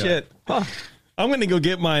character to it. Huh. I'm going to go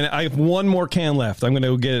get mine. I have one more can left. I'm going to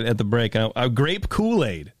go get it at the break. A grape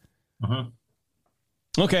Kool-Aid. Uh-huh.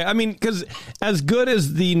 Okay. I mean, because as good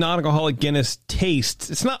as the non-alcoholic Guinness tastes,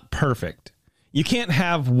 it's not perfect. You can't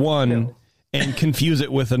have one and confuse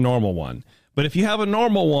it with a normal one. But if you have a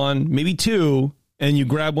normal one, maybe two, and you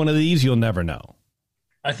grab one of these, you'll never know.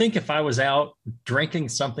 I think if I was out drinking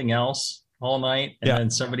something else all night and then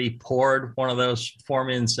somebody poured one of those for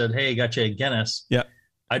me and said, hey, got you a Guinness. Yeah.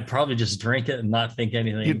 I'd probably just drink it and not think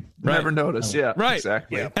anything. You'd never notice. Yeah, right.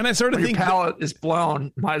 Exactly. Yeah. And I sort of when think your palate is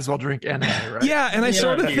blown, might as well drink NA, right? Yeah. And I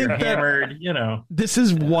sort of think hammered, this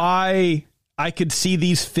is why I could see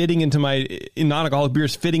these fitting into my non-alcoholic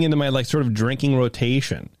beers, fitting into my like sort of drinking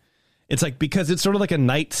rotation. It's like, because it's sort of like a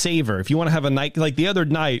night saver. If you want to have a night, like the other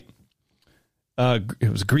night, it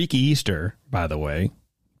was Greek Easter, by the way,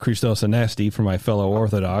 Christos Anesti for my fellow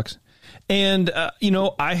Orthodox. And,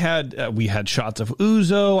 we had shots of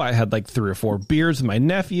ouzo. I had like 3 or 4 beers with my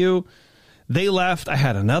nephew. They left. I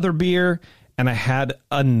had another beer and I had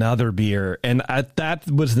another beer. And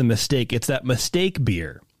that was the mistake. It's that mistake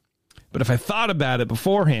beer. But if I thought about it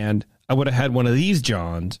beforehand, I would have had one of these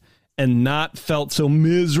Johns and not felt so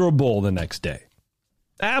miserable the next day.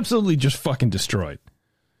 Absolutely just fucking destroyed.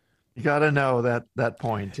 You got to know that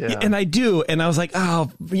point. Yeah. And I do. And I was like, I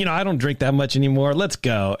don't drink that much anymore. Let's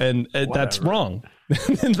go. And that's wrong.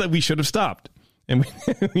 We should have stopped. And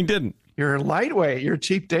we didn't. You're lightweight. You're a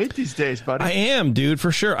cheap date these days, buddy. I am, dude,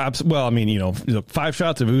 for sure. Well, I mean, 5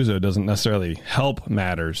 shots of ouzo doesn't necessarily help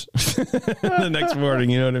matters the next morning.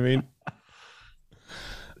 You know what I mean?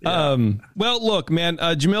 Yeah. Well, look, man,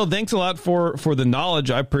 Jamil, thanks a lot for the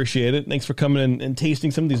knowledge. I appreciate it. Thanks for coming in and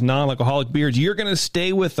tasting some of these non-alcoholic beers. You're going to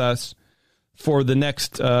stay with us for the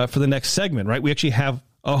next segment, right? We actually have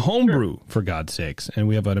a homebrew, for God's sakes, and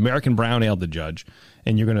we have an American brown ale to judge.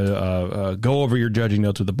 And you're going to go over your judging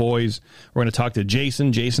notes with the boys. We're going to talk to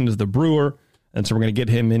Jason. Jason is the brewer, and so we're going to get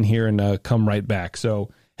him in here and come right back. So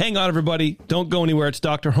hang on, everybody. Don't go anywhere. It's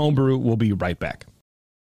Dr. Homebrew. We'll be right back.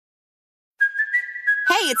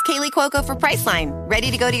 Hey, it's Kaylee Cuoco for Priceline.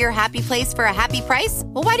 Ready to go to your happy place for a happy price?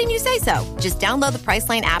 Well, why didn't you say so? Just download the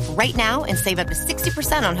Priceline app right now and save up to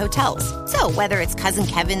 60% on hotels. So whether it's Cousin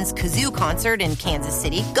Kevin's Kazoo Concert in Kansas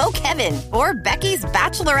City, go Kevin, or Becky's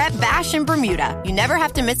Bachelorette Bash in Bermuda, you never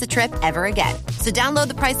have to miss a trip ever again. So download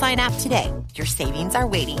the Priceline app today. Your savings are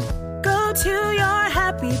waiting. Go to your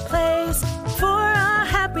happy place for a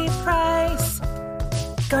happy price.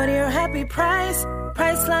 Go to your happy price,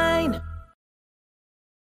 Priceline.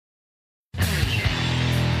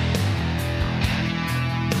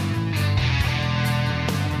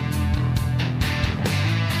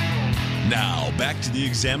 Now, back to the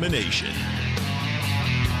examination.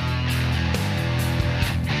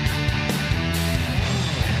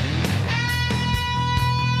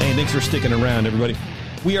 Hey, thanks for sticking around, everybody.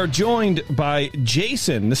 We are joined by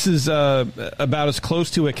Jason. This is about as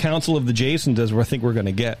close to a Council of the Jasons as I think we're going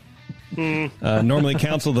to get. Normally,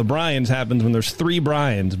 Council of the Bryans happens when there's 3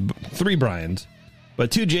 Bryans.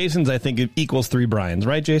 But 2 Jasons, I think, equals 3 Bryans.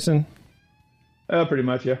 Right, Jason? Pretty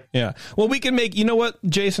much, yeah. Yeah. Well, we can make, you know what,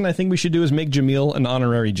 Jason, I think we should do is make Jamil an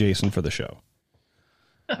honorary Jason for the show.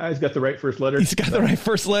 He's got the right first letter. He's got the right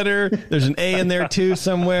first letter. There's an A in there, too,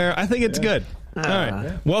 somewhere. I think it's good. All right.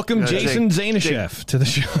 Yeah. Welcome, Jason Zainasheff, to the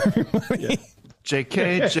show, everybody. Yeah.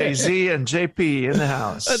 JK, JZ, and JP in the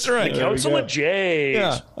house. That's right. The Council of J's.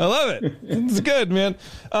 Yeah, I love it. It's good, man.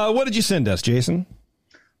 What did you send us, Jason?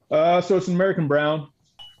 So it's an American brown.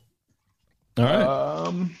 All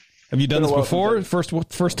right. Have you done this before?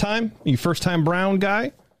 First time? You first time brown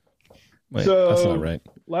guy? Wait, that's not right.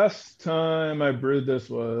 Last time I brewed this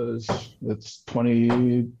it's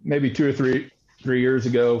 20, maybe 2 or 3 years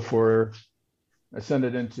ago. I sent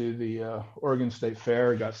it into the Oregon State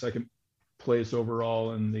Fair. Got second place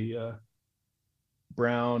overall in the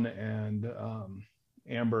brown and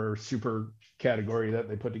amber super category that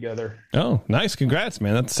they put together. Oh, nice! Congrats,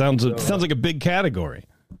 man. That sounds like a big category.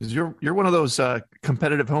 You're one of those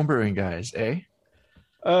competitive homebrewing guys, eh?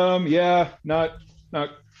 Yeah, not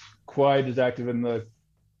quite as active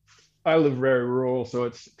I live very rural, so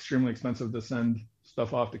it's extremely expensive to send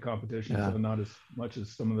stuff off to competition. So not as much as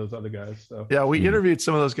some of those other guys. So yeah, we interviewed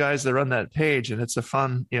some of those guys that run that page, and it's a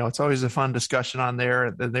fun, it's always a fun discussion on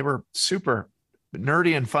there. They were super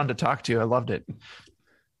nerdy and fun to talk to. I loved it.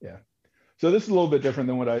 Yeah. So this is a little bit different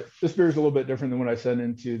than this beer is a little bit different than what I sent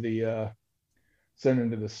into the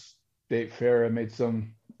state fair. I made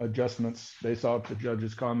some adjustments based off the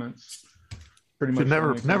judges' comments. Pretty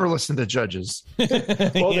much never listen to judges.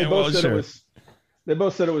 Well, they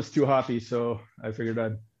both said it was too hoppy, so I figured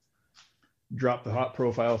I'd drop the hop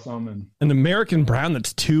profile some. And an American brown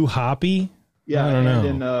that's too hoppy. Yeah, I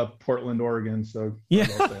don't know. In Portland, Oregon. So yeah.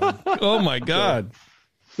 Oh my God.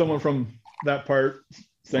 So someone from that part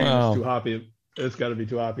saying it's too hoppy. It's got to be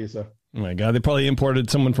too hoppy. So. Oh my God, they probably imported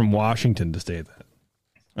someone from Washington to say that.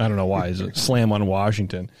 I don't know why. It's a slam on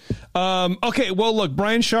Washington. Okay, well, look,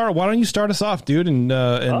 Brian Shar, why don't you start us off, dude,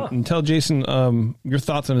 and tell Jason your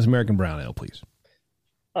thoughts on his American brown ale, please.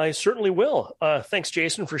 I certainly will. Thanks,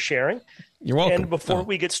 Jason, for sharing. You're welcome. And before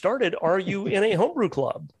we get started, are you in a homebrew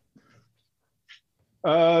club?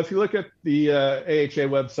 If you look at the AHA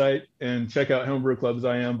website and check out homebrew clubs,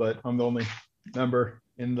 I am, but I'm the only member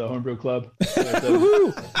in the homebrew club.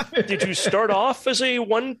 Did you start off as a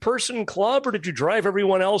one-person club, or did you drive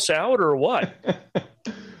everyone else out, or what?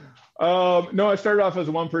 No, I started off as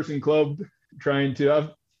a one-person club.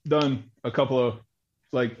 I've done a couple of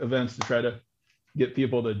events to try to get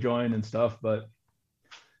people to join and stuff, but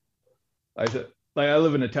I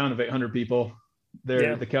live in a town of 800 people.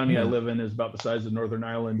 The county I live in is about the size of Northern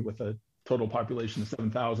Ireland with a total population of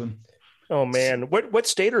 7,000. Oh man, what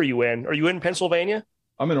state are you in? Are you in Pennsylvania?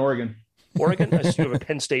 I'm in Oregon. Oregon? I see you have a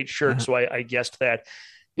Penn State shirt, so I guessed that.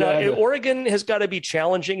 Now, Oregon has got to be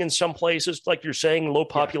challenging in some places, like you're saying, low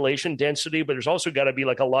population density, but there's also got to be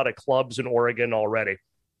like a lot of clubs in Oregon already.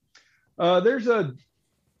 It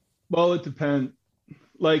depends.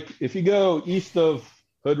 Like if you go east of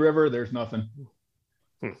Hood River, there's nothing.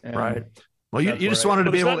 Right. Well, you just wanted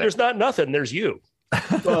to be able to. There's not nothing. There's you.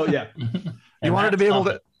 Well, yeah. You wanted to be able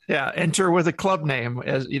to. Yeah, enter with a club name,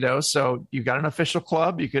 as you know. So you got an official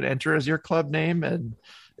club. You could enter as your club name, and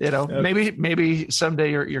maybe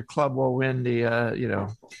someday your club will win the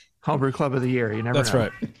Homebrew Club of the Year. You never know. That's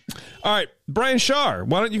right. All right, Brian Shar,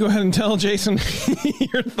 why don't you go ahead and tell Jason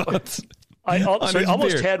your thoughts? I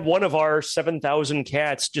almost had one of our 7,000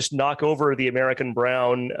 cats just knock over the American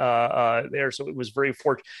Brown there. So it was very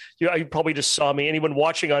fortunate. You probably just saw me. Anyone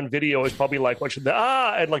watching on video is probably like watching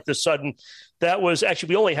and like the sudden. That was actually,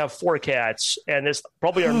 we only have 4 cats, and it's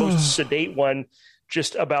probably our most sedate one.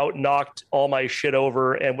 Just about knocked all my shit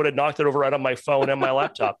over, and would have knocked it over right on my phone and my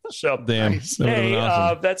laptop. So damn, hey,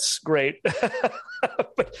 awesome. That's great.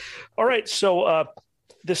 But, all right, so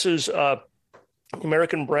this is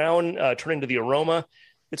American Brown turning to the aroma.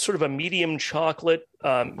 It's sort of a medium chocolate,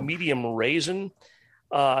 medium raisin.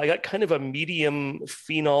 I got kind of a medium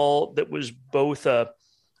phenol that was both a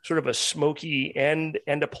sort of a smoky and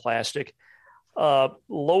a plastic.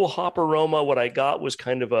 Low hop aroma. What I got was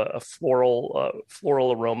kind of a floral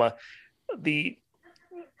aroma.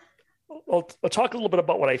 I'll talk a little bit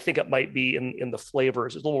about what I think it might be in the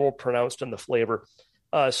flavors. It's a little more pronounced in the flavor.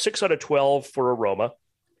 6 out of 12 for aroma.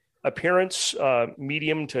 Appearance,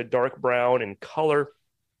 medium to dark brown in color.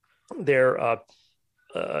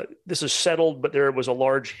 This is settled, but there was a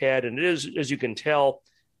large head, and it is, as you can tell,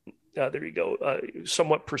 there you go,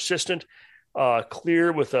 somewhat persistent.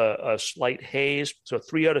 Clear with a slight haze. So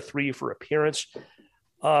 3 out of 3 for appearance.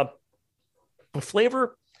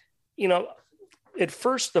 Flavor, at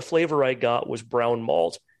first the flavor I got was brown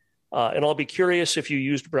malt. And I'll be curious if you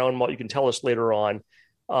used brown malt. You can tell us later on.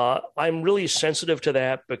 I'm really sensitive to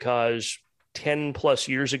that because 10 plus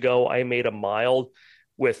years ago, I made a mild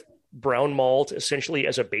with brown malt essentially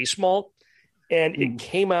as a base malt. And it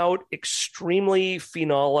came out extremely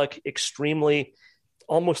phenolic, extremely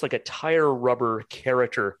almost like a tire rubber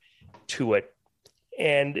character to it.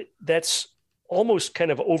 And that's almost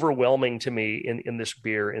kind of overwhelming to me in this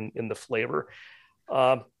beer, in the flavor.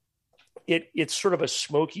 It's sort of a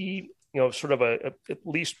smoky, sort of at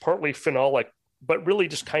least partly phenolic, but really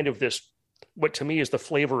just kind of this, what to me is the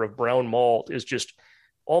flavor of brown malt is just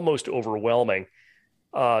almost overwhelming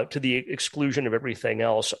to the exclusion of everything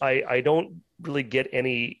else. I don't really get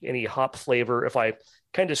any hop flavor. If I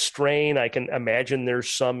kind of strain, I can imagine there's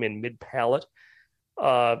some in mid palate.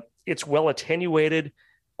 It's well attenuated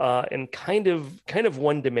and kind of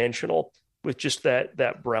one dimensional with just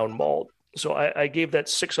that brown malt. So I gave that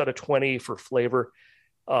 6 out of 20 for flavor.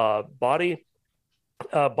 Body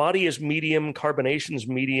is medium. Carbonation's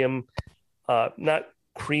medium, not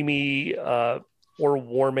creamy or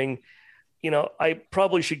warming. I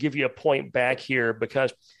probably should give you a point back here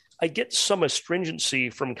because I get some astringency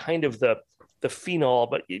from kind of the phenol,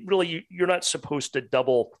 but you're not supposed to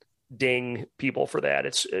double ding people for that.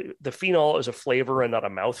 It's the phenol is a flavor and not a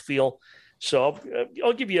mouthfeel. So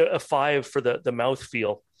I'll give you a 5 for the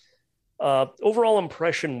mouthfeel. Overall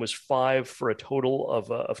impression was 5 for a total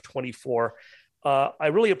of 24. I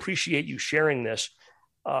really appreciate you sharing this.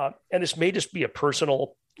 And this may just be a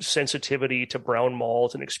personal sensitivity to brown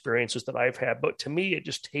malt and experiences that I've had, but to me, it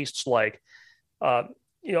just tastes like, and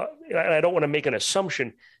I don't want to make an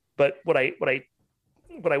assumption, but what I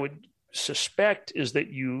would suspect is that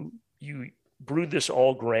you brewed this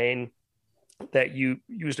all grain, that you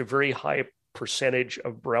used a very high percentage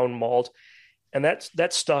of brown malt. And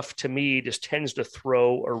that stuff to me just tends to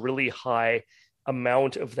throw a really high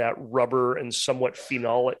amount of that rubber and somewhat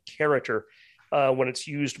phenolic character when it's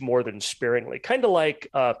used more than sparingly, kind of like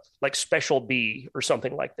Special B or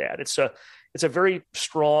something like that. It's a very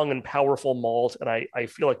strong and powerful malt, and I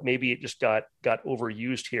feel like maybe it just got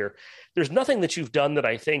overused here. There's nothing that you've done that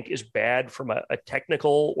I think is bad from a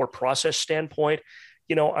technical or process standpoint.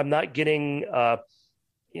 I'm not getting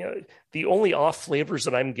the only off flavors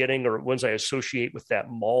that I'm getting are ones I associate with that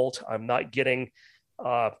malt. I'm not getting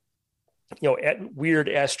weird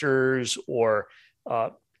esters or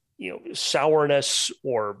sourness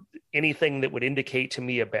or anything that would indicate to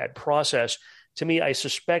me a bad process. To me, I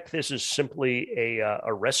suspect this is simply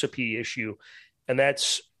a recipe issue, and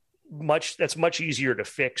that's that's much easier to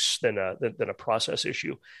fix than a process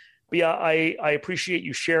issue. But yeah, I appreciate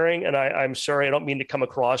you sharing, and I'm sorry, I don't mean to come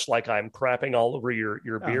across like I'm crapping all over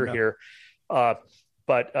your beer here. But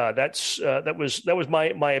that was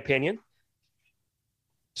my opinion.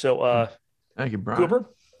 So thank you, Brian. Cooper?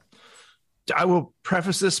 I will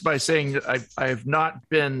preface this by saying that I have not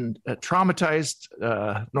been traumatized,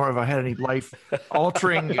 nor have I had any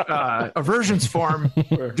life-altering aversions form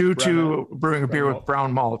due to brewing a beer with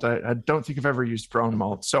brown malt. I don't think I've ever used brown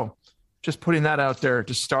malt. So just putting that out there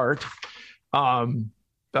to start.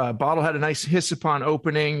 Bottle had a nice hiss upon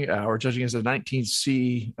opening. We're judging as a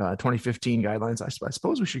 19C 2015 guidelines. I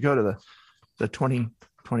suppose we should go to the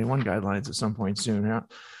 2021 guidelines at some point soon. Yeah.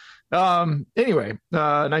 Anyway,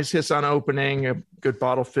 nice hiss on opening, a good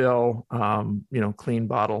bottle fill, clean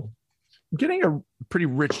bottle. Getting a pretty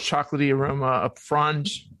rich chocolatey aroma up front,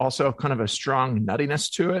 also kind of a strong nuttiness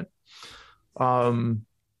to it.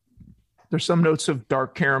 There's some notes of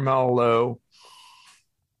dark caramel low.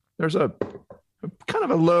 There's a kind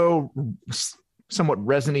of a low, somewhat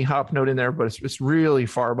resiny hop note in there, but it's really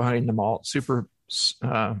far behind the malt, super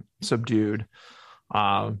subdued.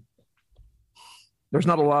 There's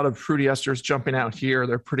not a lot of fruity esters jumping out here.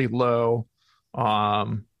 They're pretty low.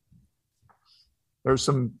 There's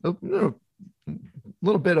some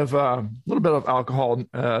little bit of alcohol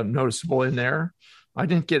noticeable in there. I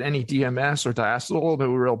didn't get any DMS or diacetyl. There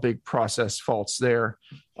were real big process faults there.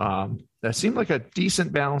 That seemed like a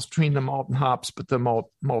decent balance between the malt and hops, but the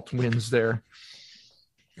malt wins there.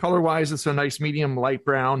 Color-wise, it's a nice medium light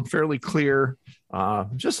brown, fairly clear.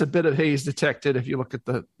 Just a bit of haze detected. If you look at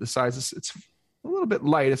the size, it's a little bit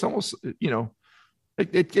light. It's almost,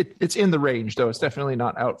 it's in the range, though. It's definitely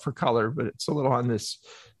not out for color, but it's a little on this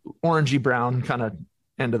orangey brown kind of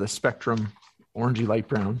end of the spectrum, orangey light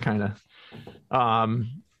brown kind of.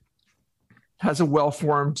 Has a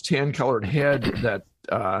well-formed tan-colored head that,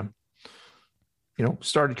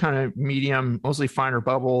 started kind of medium, mostly finer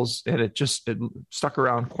bubbles, and it stuck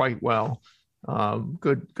around quite well.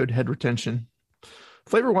 Good head retention.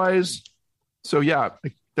 Flavor-wise, so yeah,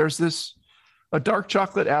 there's a dark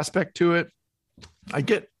chocolate aspect to it. I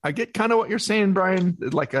get kind of what you're saying, Brian,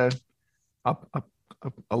 like a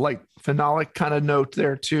light phenolic kind of note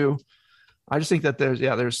there too. I just think that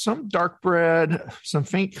there's some dark bread, some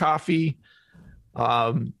faint coffee.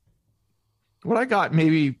 What I got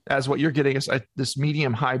maybe as what you're getting is this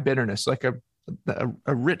medium high bitterness, like a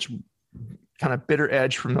rich kind of bitter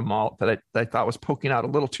edge from the malt that I thought was poking out a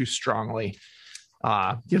little too strongly.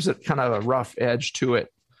 Gives it kind of a rough edge to it.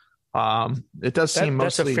 It does seem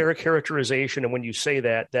mostly... That's a fair characterization. And when you say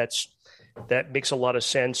that makes a lot of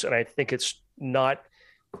sense. And I think it's not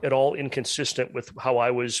at all inconsistent with how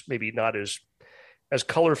I was maybe not as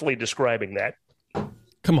colorfully describing that.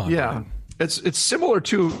 Come on. Yeah. Man. It's similar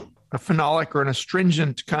to a phenolic or an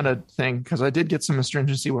astringent kind of thing, because I did get some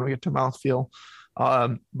astringency when we get to mouthfeel.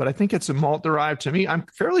 But I think it's a malt derived. To me, I'm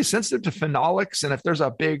fairly sensitive to phenolics. And if there's a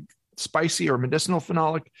big spicy or medicinal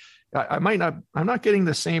phenolic, I'm not getting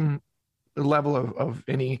the same level of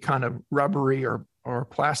any kind of rubbery or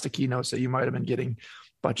plasticky notes that you might have been getting,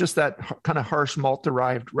 but just that kind of harsh malt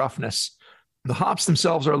derived roughness. The hops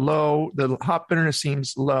themselves are low. The hop bitterness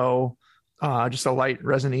seems low. Just a light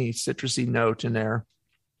resiny citrusy note in there.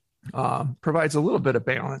 Provides a little bit of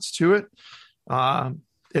balance to it.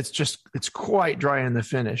 It's quite dry in the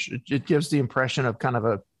finish. It gives the impression of kind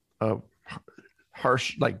of a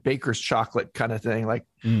harsh, like baker's chocolate kind of thing. Like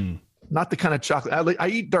not the kind of chocolate I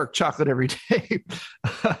eat dark chocolate every day,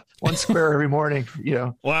 1 square every morning,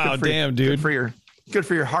 Wow. Damn, dude. Good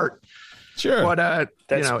for your heart. Sure. But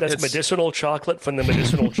that's medicinal chocolate from the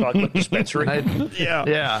medicinal chocolate dispensary.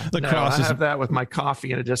 Yeah. Cross I have that with my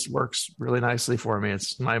coffee, and it just works really nicely for me.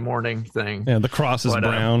 It's my morning thing. Yeah. The cross is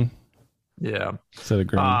brown. Yeah. Instead of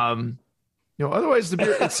green. Otherwise the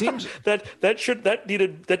beer, it seems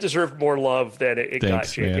that deserved more love than it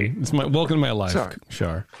Thanks, got, JP. man. It's welcome to my life,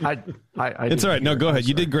 Shar. It's all right. No, go ahead.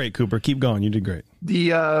 You did great, Cooper. Keep going. You did great.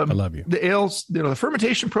 I love you. The ales, the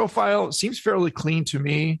fermentation profile seems fairly clean to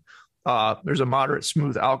me. There's a moderate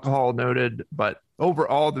smooth alcohol noted, but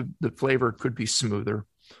overall the flavor could be smoother.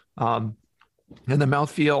 And the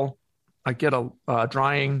mouthfeel, I get a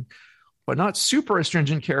drying, but not super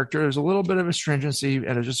astringent character. There's a little bit of astringency,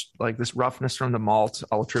 and it's just like this roughness from the malt.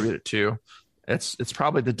 I'll attribute it to. It's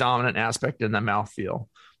probably the dominant aspect in the mouthfeel.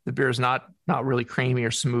 The beer is not really creamy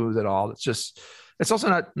or smooth at all. It's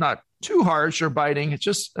also not too harsh or biting. It's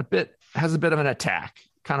just has a bit of an attack.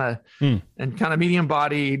 Kind of medium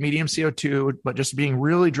body, medium CO2, but just being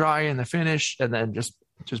really dry in the finish, and then just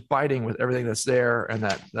just biting with everything that's there, and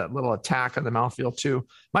that little attack on the mouthfeel too.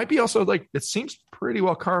 Might be also like, it seems pretty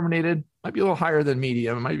well carbonated. Might be a little higher than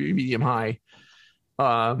medium. It might be medium high.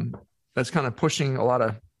 That's kind of pushing a lot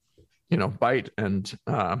of, bite, and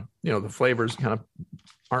the flavors kind of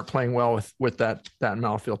aren't playing well with that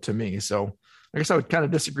mouthfeel to me. So I guess I would kind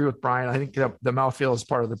of disagree with Brian. I think the mouthfeel is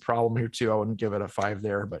part of the problem here too. I wouldn't give it a 5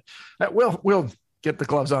 there, but we'll get the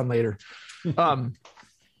gloves on later.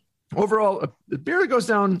 Overall, the beer goes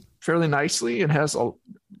down fairly nicely and has a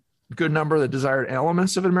good number of the desired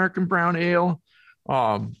elements of an American brown ale.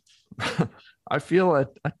 I feel a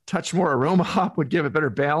touch more aroma hop would give it better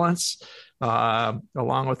balance,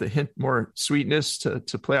 along with a hint more sweetness to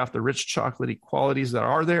play off the rich chocolatey qualities that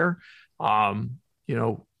are there.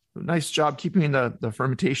 Nice job keeping the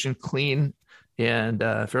fermentation clean and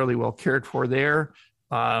fairly well cared for there.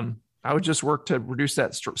 I would just work to reduce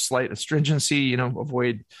that slight astringency,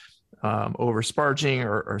 avoid over sparging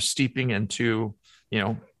or steeping into,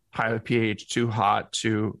 high pH, too hot,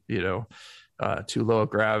 too low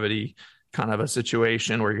gravity kind of a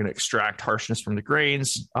situation where you're going to extract harshness from the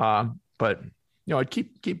grains. But I'd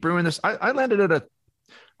keep brewing this. I landed at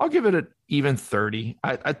I'll give it an even 30.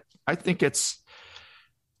 I think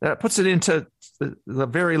that puts it into the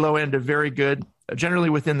very low end of very good, generally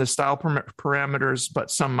within the style parameters, but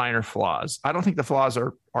some minor flaws. I don't think the flaws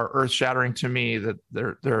are earth shattering to me. That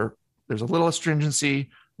there's a little astringency.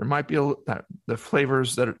 There might be the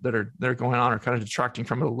flavors that are going on are kind of detracting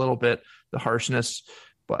from it a little bit, the harshness.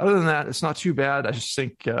 But other than that, it's not too bad. I just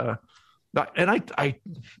think, and I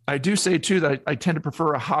do say too that I tend to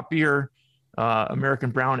prefer a hoppier American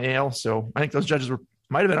brown ale. So I think those judges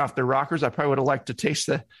might have been off their rockers. I probably would have liked to taste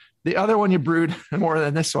the other one you brewed more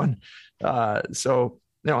than this one. So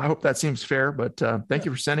I hope that seems fair. But thank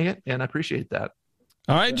you for sending it, and I appreciate that.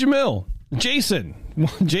 All right, Jamil, Jason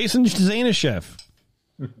Zanishev.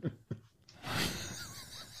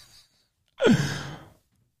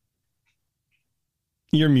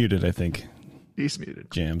 You're muted, I think. He's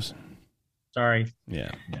muted. Jams. Sorry.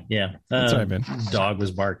 Yeah. That's all right, man. Dog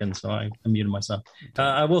was barking, so I muted myself.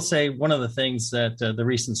 I will say one of the things that the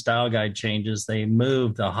recent style guide changes, they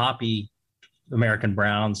moved the hoppy American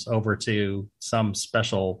browns over to some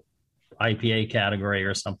special IPA category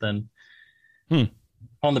or something.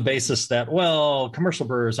 On the basis that, commercial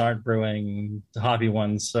brewers aren't brewing the hoppy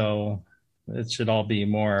ones, so it should all be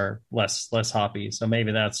less hoppy. So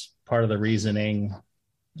maybe that's part of the reasoning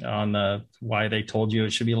on why they told you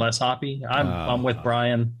it should be less hoppy. I'm with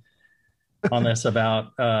Brian on this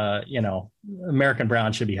about American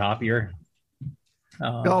brown should be hoppier.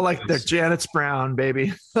 All like the Janet's brown,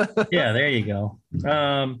 baby. Yeah, there you go.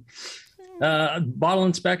 Bottle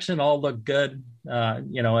inspection all looked good.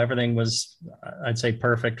 Everything was, I'd say,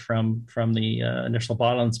 perfect from the initial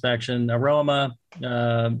bottle inspection. Aroma,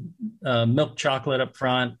 milk chocolate up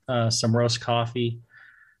front, some roast coffee.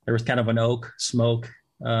 There was kind of an oak smoke,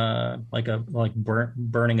 like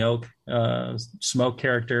burning oak smoke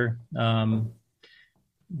character. The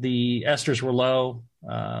esters were low.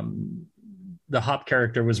 The hop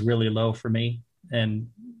character was really low for me, and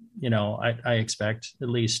I expect at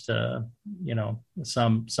least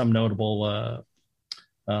some notable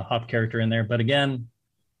hop character in there. But again,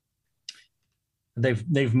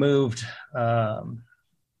 they've moved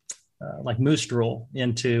like Moose Drool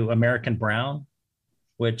into American brown,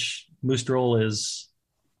 which Moose Drool is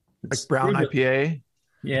like brown IPA.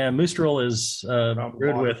 Moose Drool is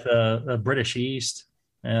brewed with a British yeast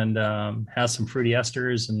and has some fruity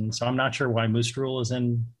esters, and so I'm not sure why Moose Drool is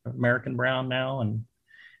in American brown now, and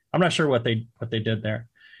I'm not sure what they did there.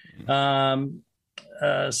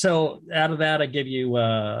 So out of that, I give you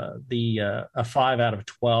a 5 out of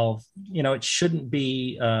 12. It shouldn't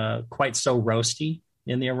be quite so roasty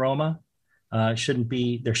in the aroma. There shouldn't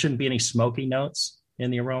be any smoky notes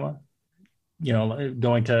in the aroma.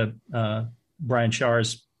 Going to Brian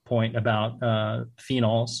Schar's point about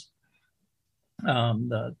phenols,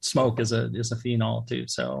 the smoke is a phenol too.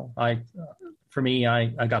 So I got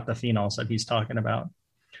the phenols that he's talking about.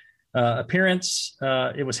 Appearance,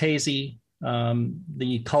 it was hazy.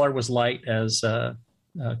 The color was light, as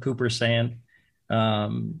Cooper's saying.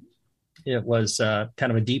 It was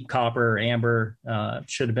kind of a deep copper, amber.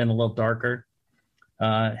 Should have been a little darker.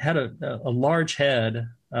 Had a large head.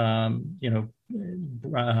 Cooper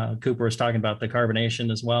was talking about the carbonation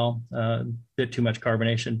as well. Bit too much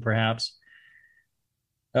carbonation, perhaps.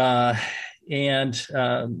 And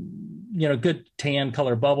good tan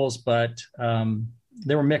color bubbles, but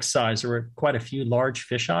they were mixed size. There were quite a few large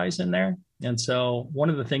fish eyes in there. And so one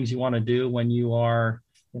of the things you want to do when you are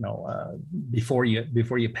before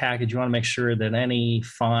you package, you want to make sure that any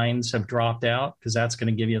fines have dropped out, because that's going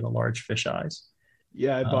to give you the large fish eyes.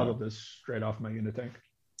 Yeah, I bottled this straight off my unit tank.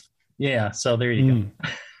 Yeah, so there you go.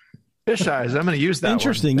 Fish eyes. I'm going to use that.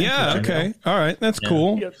 Interesting. Yeah. Okay. All right. That's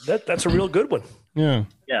cool. Yeah, that's a real good one. Yeah.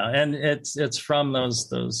 Yeah, and it's from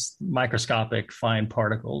those microscopic fine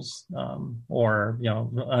particles, or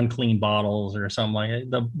unclean bottles or something like it.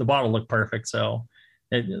 The bottle looked perfect, so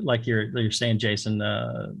like you're saying, Jason,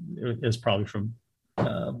 it is probably from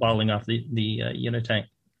bottling off the unit tank.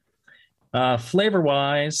 Flavor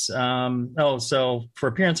wise, so for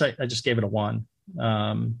appearance, I just gave it a 1.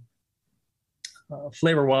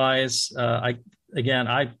 Flavor wise, I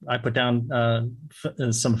put down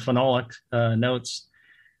some phenolic notes,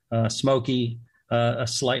 smoky, a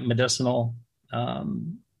slight medicinal.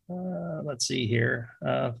 Let's see here,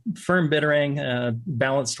 firm bittering,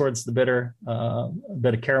 balanced towards the bitter, a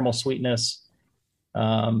bit of caramel sweetness.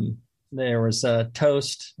 There was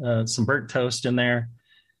toast, some burnt toast in there,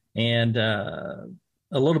 and a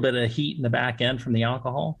little bit of heat in the back end from the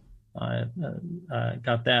alcohol.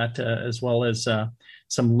 Got that, as well as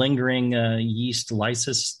some lingering yeast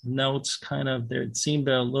lysis notes. Kind of, there it seemed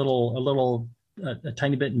a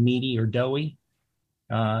tiny bit meaty or doughy.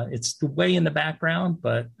 It's way in the background,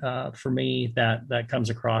 but for me, that comes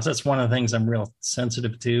across. That's one of the things I'm real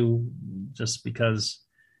sensitive to, just because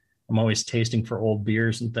I'm always tasting for old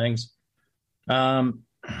beers and things.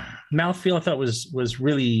 Mouthfeel, I thought was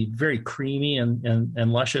really very creamy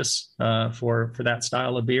and luscious for that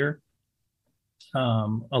style of beer.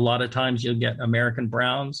 A lot of times you'll get American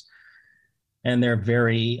browns, and they're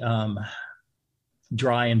very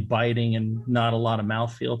dry and biting, and not a lot of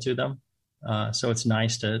mouthfeel to them. So it's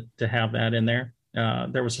nice to have that in there.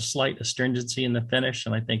 There was a slight astringency in the finish,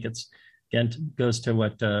 and I think it's, again, goes to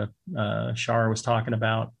what Shar was talking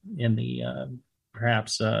about in the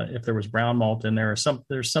perhaps if there was brown malt in there, or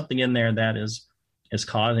there's something in there that is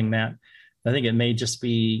causing that. I think it may just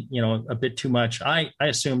be, a bit too much. I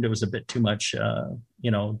assumed it was a bit too much,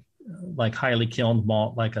 like highly kilned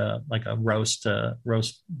malt, like a roast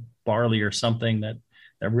barley or something that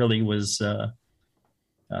really was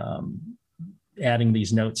adding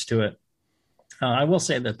these notes to it. I will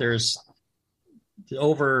say that there's,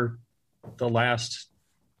 over the last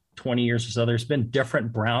 20 years or so, there's been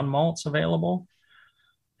different brown malts available.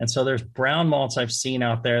 And so there's brown malts I've seen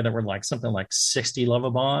out there that were like something like 60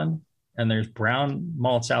 Lovibond, and there's brown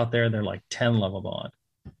malts out there, they're like 10 Lovibond.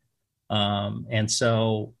 And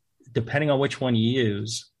so depending on which one you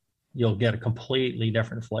use, you'll get a completely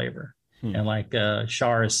different flavor. And like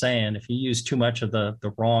Shar is saying, if you use too much of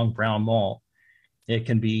the wrong brown malt, it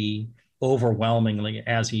can be overwhelmingly,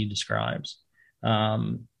 as he describes.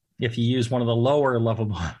 If you use one of the lower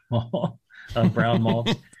level brown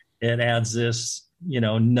malts, it adds this,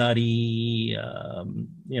 nutty,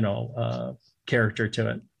 character to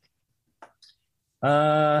it.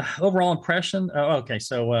 Overall impression. Okay.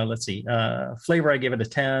 So let's see. Flavor, I give it a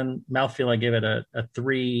 10. Mouthfeel, I give it a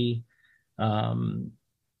 3.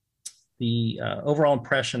 The overall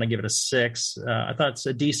impression, I give it a 6. I thought it's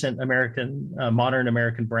a decent modern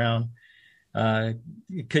American brown.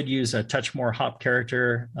 It could use a touch more hop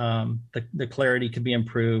character. The clarity could be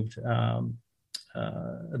improved, a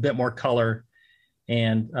bit more color,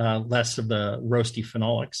 and less of the roasty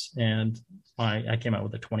phenolics. And I came out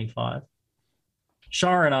with a 25.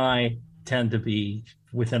 Shar and I tend to be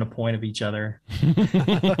within a point of each other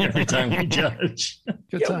every time we judge.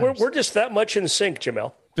 We're just that much in sync,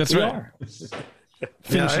 Jamel. That's right.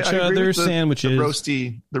 Finish each other's sandwiches.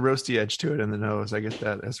 The roasty edge to it in the nose. I get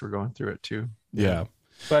that as we're going through it too. Yeah.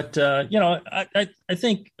 But I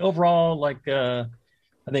think overall, like I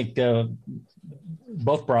think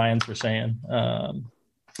both Brians were saying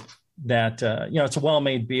that it's a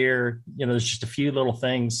well-made beer. There's just a few little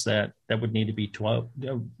things that would need to be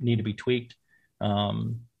tweaked.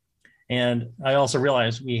 And I also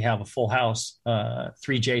realized we have a full house,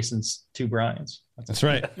 3 Jasons, 2 Brians. That's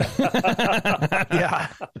right. Yeah.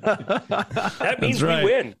 That means we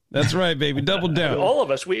win. That's right, baby. Double down. All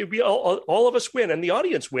of us. All of us win, and the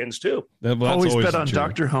audience wins too. Always bet on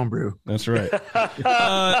Dr. Homebrew. That's right.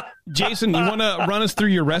 Jason, you want to run us through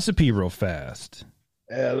your recipe real fast?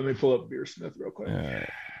 Yeah, let me pull up Beersmith real quick.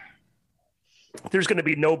 There's going to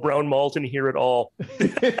be no brown malt in here at all.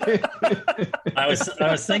 I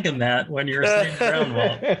was thinking that when you were saying brown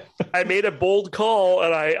malt. I made a bold call,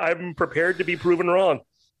 and I'm prepared to be proven wrong.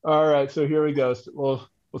 All right, so here we go. We'll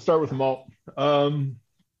start with the malt.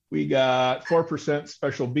 We got 4%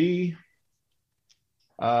 Special B,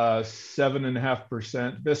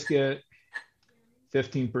 7.5% biscuit,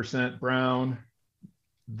 15% brown.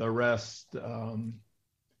 The rest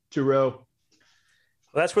 2-row.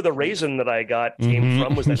 Well, that's where the raisin that I got came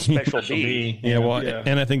from, was that special B. Yeah, well,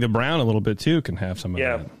 and I think the brown a little bit too can have some of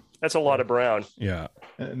that. That's a lot of brown. Yeah.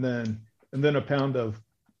 And then a pound of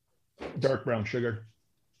dark brown sugar.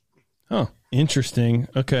 Oh, interesting.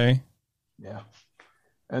 Okay. Yeah.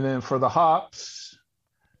 And then for the hops,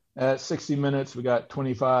 at 60 minutes, we got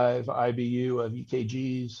 25 IBU of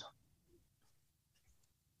EKGs.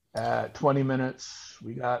 At 20 minutes,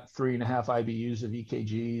 we got 3.5 IBUs of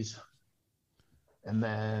EKGs. And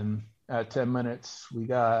then at 10 minutes, we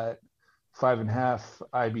got 5.5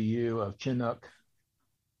 IBU of Chinook.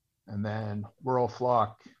 And then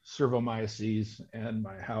Whirlflock, Cervomyces, and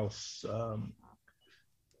my house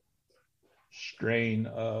strain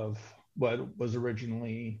of what was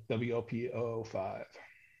originally WOP-005.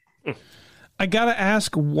 I gotta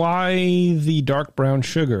ask, why the dark brown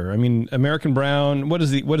sugar? I mean, American brown. What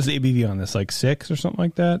is the ABV on this? Like 6 or something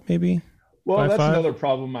like that, maybe. Well, 5, that's 5? another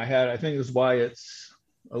problem I had. I think is why it's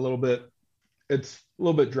a little bit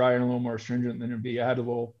drier and a little more astringent than it'd be. I had a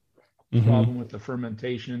little problem with the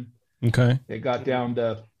fermentation. Okay. It got down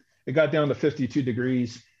to 52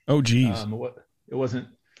 degrees. Oh, geez. It wasn't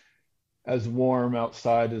as warm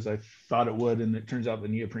outside as I thought it would, and it turns out the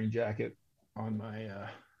neoprene jacket on my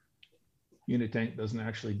unit tank doesn't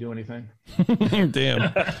actually do anything.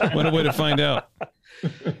 Damn. What a way to find out.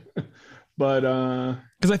 But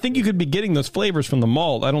because I think you could be getting those flavors from the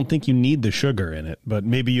malt. I don't think you need the sugar in it, but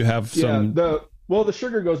maybe you have some. The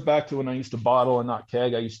sugar goes back to when I used to bottle and not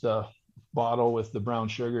keg. I used to bottle with the brown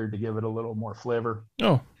sugar to give it a little more flavor.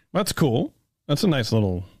 Oh, that's cool. That's a nice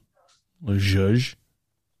little zhuzh.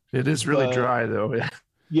 It is really dry though.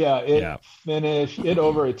 Finished. It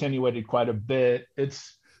over attenuated quite a bit.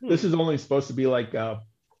 This is only supposed to be like a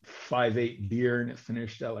 5.8 beer, and it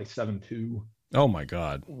finished at like 7.2. Oh my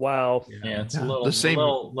God! Wow. Yeah, it's a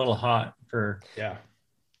little hot for. Yeah.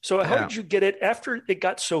 So how did you get it after it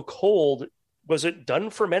got so cold? Was it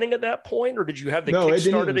done fermenting at that point, or did you have the kick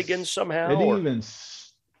started again somehow? It didn't even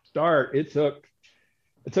start. It took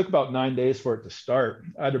about 9 days for it to start.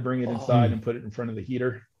 I had to bring it inside and put it in front of the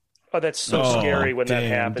heater. Oh, that's so scary when that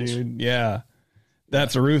happens. Dude. Yeah,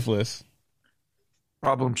 that's ruthless.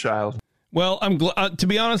 Problem child. Well, I'm to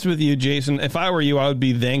be honest with you, Jason, if I were you, I would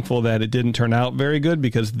be thankful that it didn't turn out very good,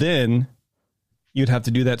 because then you'd have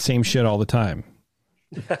to do that same shit all the time.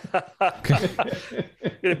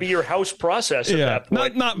 It'd be your house process at that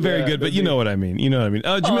point. Not very good, but you know what I mean.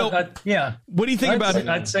 Jamil, what do you think about it?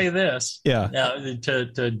 I'd say this. Yeah.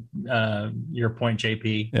 To your point,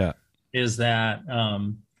 JP. Yeah. Is that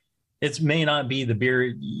it may not be the beer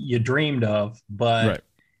you dreamed of, but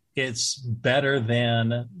it's better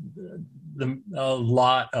than a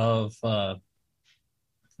lot of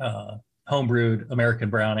homebrewed American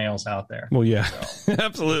brown ales out there. Well, yeah, so,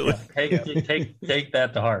 absolutely. Take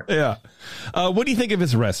that to heart. Yeah. What do you think of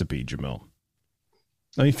his recipe, Jamil?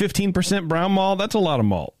 I mean, 15% brown malt. That's a lot of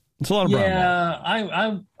malt. It's a lot of brown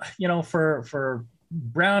malt. I for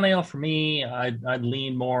brown ale, for me, I'd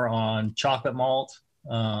lean more on chocolate malt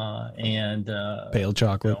and pale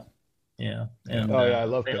chocolate. And I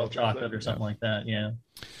love pale chocolate or something like that. Yeah.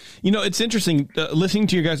 It's interesting listening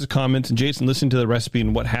to your guys' comments, and Jason listening to the recipe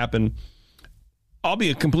and what happened. I'll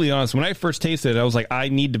be completely honest. When I first tasted it, I was like, I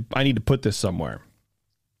need to put this somewhere.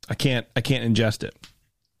 I can't ingest it.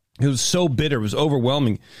 It was so bitter. It was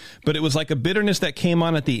overwhelming, but it was like a bitterness that came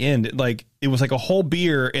on at the end. It was like a whole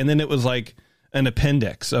beer, and then it was like an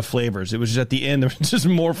appendix of flavors. It was just at the end, there was just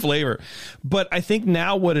more flavor. But I think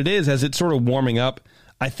now what it is, as it's sort of warming up,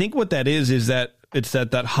 I think what that is that it's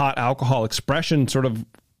that hot alcohol expression sort of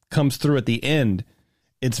comes through at the end.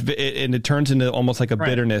 And it turns into almost like a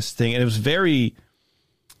bitterness thing. And it was very...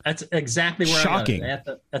 That's exactly where shocking. I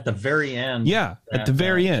got at the very end. Yeah, at the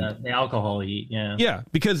very end. The alcohol heat, Yeah,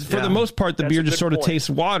 because for the most part, the beer just sort of tastes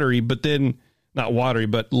watery, but then... Not watery,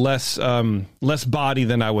 but less body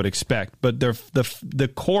than I would expect. But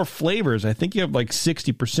the core flavors, I think you have like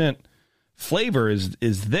 60% flavor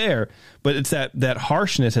is there, but it's that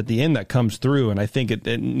harshness at the end that comes through. And I think it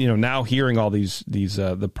now hearing all these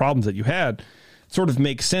the problems that you had sort of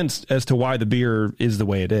makes sense as to why the beer is the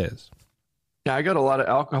way it is. Yeah, I got a lot of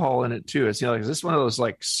alcohol in it too. It's is this one of those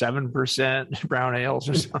like 7% brown ales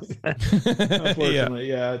or something?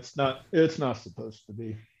 Unfortunately, it's not supposed to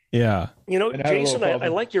be. Yeah. Jason, I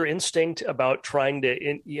like your instinct about trying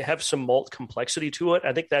to have some malt complexity to it.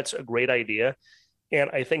 I think that's a great idea. And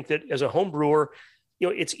I think that as a home brewer,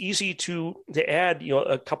 it's easy to add,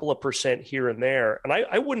 a couple of percent here and there. And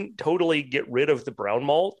I wouldn't totally get rid of the brown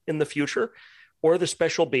malt in the future or the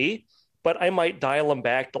special B, but I might dial them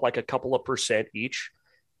back to like a couple of percent each.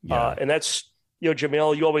 Yeah. And that's,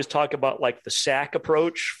 Jamil, you always talk about like the sack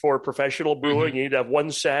approach for professional brewing. Mm-hmm. You need to have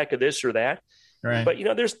one sack of this or that. Right. But,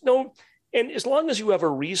 there's no, and as long as you have a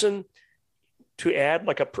reason to add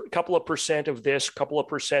like a couple of percent of this, couple of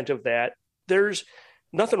percent of that, there's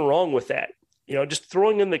nothing wrong with that. Just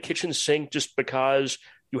throwing in the kitchen sink just because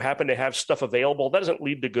you happen to have stuff available, that doesn't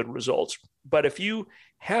lead to good results. But if you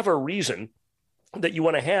have a reason that you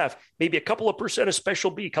want to have, maybe a couple of percent of special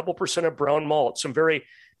B, a couple percent of brown malt, some very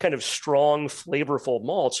kind of strong, flavorful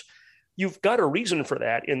malts, you've got a reason for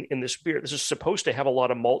that in this beer. This is supposed to have a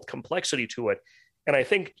lot of malt complexity to it. And I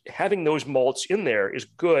think having those malts in there is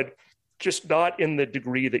good, just not in the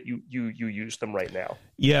degree that you use them right now.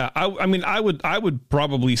 Yeah, I mean, I would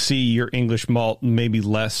probably see your English malt maybe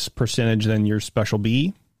less percentage than your special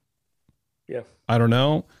B. Yeah, I don't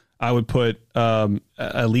know. I would put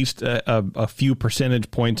at least a few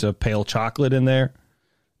percentage points of pale chocolate in there.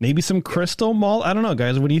 Maybe some crystal malt. I don't know,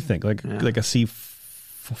 guys. What do you think? Like a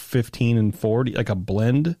C15 and 40, like a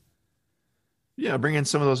blend. Yeah, bring in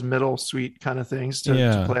some of those middle sweet kind of things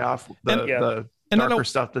to play off the darker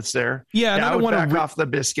stuff that's there. Yeah, and I don't want to back off the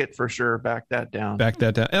biscuit for sure. Back that down.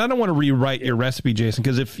 And I don't want to rewrite your recipe, Jason,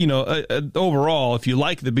 because if overall, if you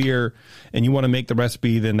like the beer and you want to make the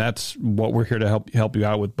recipe, then that's what we're here to help you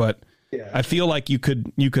out with. But I feel like you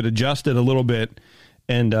could adjust it a little bit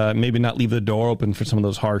and maybe not leave the door open for some of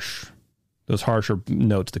those harsher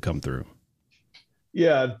notes to come through.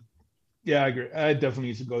 Yeah, I agree. I definitely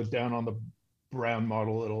need to go down on the brown malt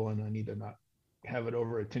a little, and I need to not have it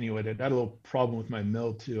over attenuated. I had a little problem with my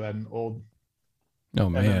mill too. I had an old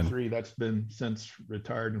MM3 that's been since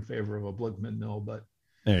retired in favor of a Blickman mill, but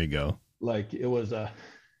there you go. Like it was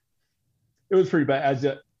pretty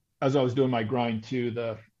bad as I was doing my grind too.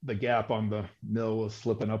 The gap on the mill was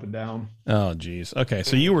slipping up and down. Oh geez. Okay,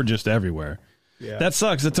 so you were just everywhere. Yeah, that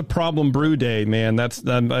sucks. It's a problem brew day, man.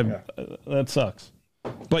 That sucks.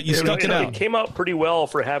 But you stuck it out. It came out pretty well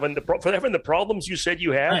for having the problems you said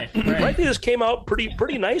you had. Right. This came out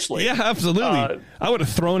pretty nicely. Yeah, absolutely. I would have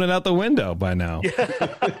thrown it out the window by now.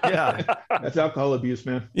 Yeah. That's alcohol abuse,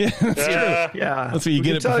 man. Yeah, that's true. Yeah, that's what you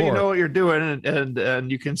get it before. You know what you're doing,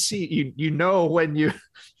 and you can see you know when you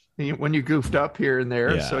goofed up here and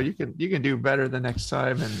there, so you can do better the next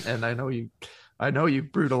time. And I know you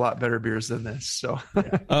brewed a lot better beers than this. So,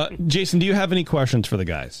 Jason, do you have any questions for the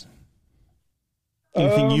guys?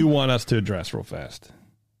 Anything you want us to address real fast?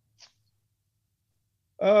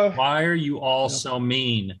 Why are you all so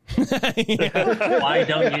mean? Why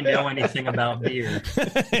don't you know anything about beer?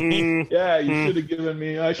 Yeah, you should have given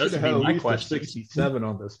me. I should have had at least a 67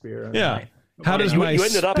 on this beer. Yeah. How does you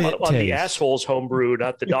ended up on the asshole's homebrew,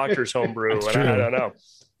 not the doctor's homebrew, and I don't know.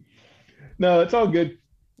 No, it's all good.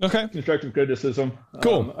 Okay. Constructive criticism.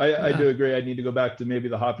 Cool. I do agree. I need to go back to maybe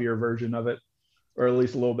the hoppier version of it, or at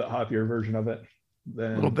least a little bit hoppier version of it.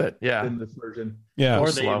 Than, a little bit, in this version. Yeah.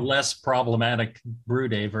 Or the less problematic brew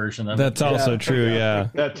day version of that's it. That's also true, yeah.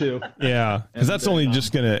 That too. Yeah, because that's only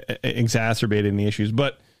just going to exacerbate any issues.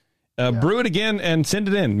 But brew it again and send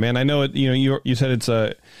it in, man. I know it. You said it's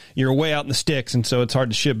you're way out in the sticks, and so it's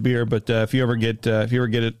hard to ship beer. But if you ever get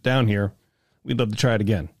it down here, we'd love to try it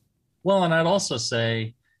again. Well, and I'd also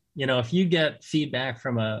say, if you get feedback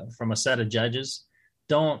from a set of judges,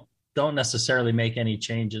 don't necessarily make any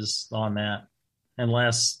changes on that.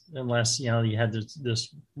 Unless you had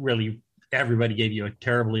this really, everybody gave you a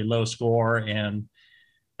terribly low score and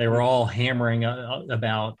they were all hammering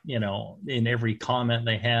about, in every comment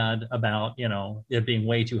they had about, it being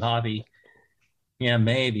way too hoppy. Yeah,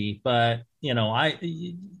 maybe. But, I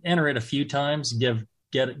enter it a few times, get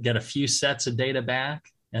a few sets of data back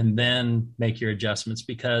and then make your adjustments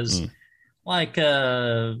because like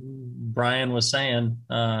Brian was saying,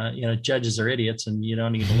 judges are idiots and you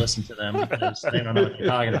don't need to listen to them because they don't know what you're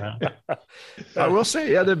talking about. I will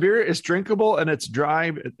say, the beer is drinkable and it's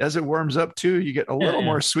dry. As it warms up too, you get a little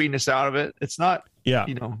more sweetness out of it. It's not,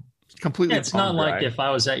 completely. It's not dry. like if I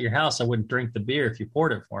was at your house, I wouldn't drink the beer if you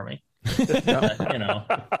poured it for me.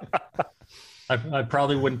 I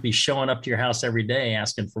probably wouldn't be showing up to your house every day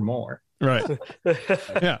asking for more. Right.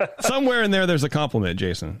 Yeah. Somewhere in there's a compliment,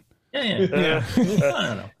 Jason. Yeah. I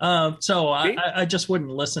don't know. So I just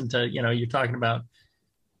wouldn't listen to, you're talking about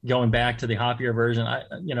going back to the hoppier version.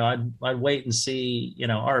 I'd wait and see,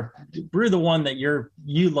 or brew the one that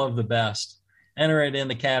you love the best, enter it in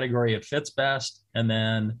the category it fits best. And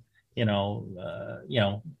then,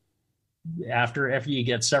 after you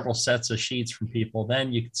get several sets of sheets from people,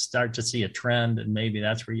 then you can start to see a trend and maybe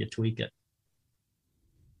that's where you tweak it.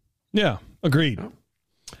 Yeah. Agreed. All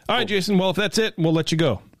right, Jason. Well, if that's it, we'll let you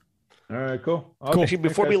go. All right, cool. Actually,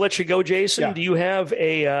 before we let you go, Jason, do you have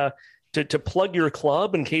a to plug your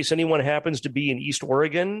club in case anyone happens to be in East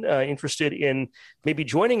Oregon interested in maybe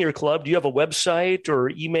joining your club? Do you have a website or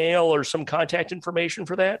email or some contact information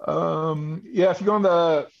for that? Yeah, if you go on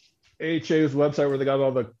the AHA's website where they got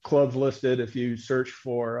all the clubs listed, if you search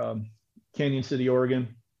for Canyon City,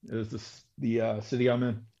 Oregon, is the city I'm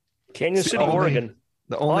in. Canyon City, Oregon.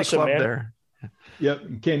 The only awesome, club man. there.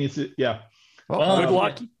 Yep, Canyon City. Yeah. Well, good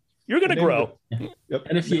luck. You're going to grow. Yep.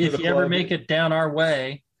 And if you ever make it down our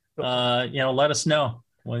way, let us know.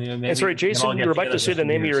 And sorry, Jason, you were about to say the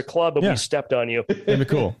name of your club, and we stepped on you. That'd be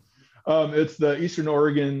cool. It's the Eastern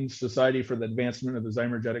Oregon Society for the Advancement of the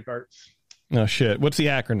Zymergetic Arts. Oh, shit. What's the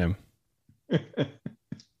acronym?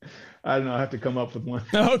 I don't know. I have to come up with one.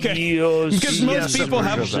 Okay. Because most people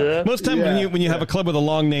have most time when you have a club with a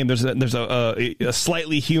long name, there's a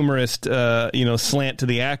slightly humorous slant to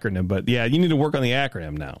the acronym. But yeah, you need to work on the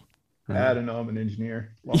acronym now. I don't know. I'm an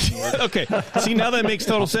engineer. Okay. See, now that makes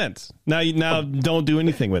total sense. Now don't do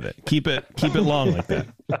anything with it. Keep it long like that.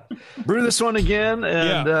 Brew this one again,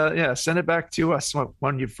 and send it back to us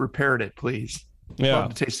when you've prepared it, please. Yeah.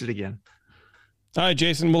 Love to taste it again. All right,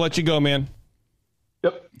 Jason, we'll let you go, man.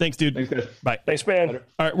 Yep. Thanks, dude. Thanks, guys. Bye. Thanks, man. All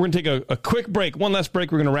right, we're going to take a quick break. One last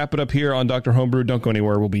break. We're going to wrap it up here on Dr. Homebrew. Don't go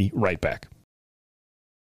anywhere. We'll be right back.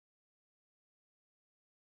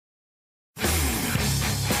 Dr.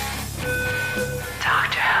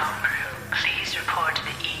 Homebrew, please report to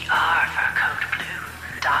the ER for code blue.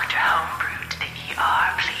 Dr. Homebrew to the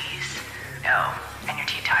ER, please. No, and your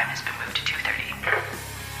tea time has been moved to 2:30.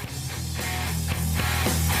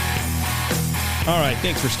 All right,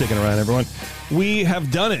 thanks for sticking around, everyone. We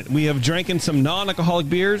have done it. We have drank in some non-alcoholic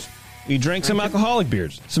beers. We drank some alcoholic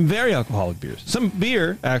beers, some very alcoholic beers. Some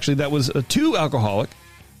beer, actually, that was too alcoholic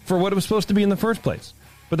for what it was supposed to be in the first place.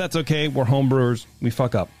 But that's okay. We're homebrewers. We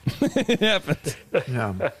fuck up. It happens.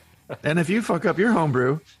 Yeah. And if you fuck up your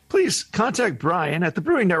homebrew, please contact Brian at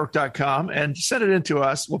thebrewingnetwork.com and send it in to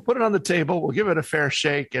us. We'll put it on the table. We'll give it a fair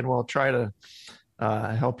shake, and we'll try to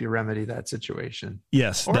help you remedy that situation.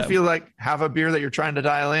 Yes. Or if you have a beer that you're trying to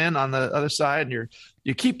dial in on the other side, and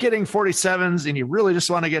you keep getting 47s, and you really just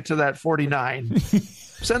want to get to that 49,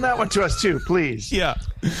 send that one to us too, please. Yeah,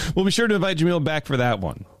 we'll be sure to invite Jamil back for that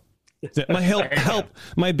one. My help!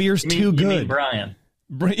 My beer's too good. You mean Brian?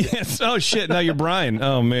 Yes. Oh shit! Now you're Brian.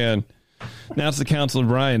 Oh man. Now it's the Council of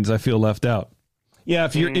Brians. I feel left out. Yeah,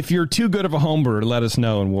 if you're too good of a homebrewer, let us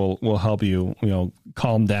know, and we'll help you.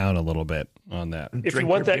 Calm down a little bit on that. If you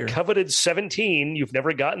want that coveted 17, you've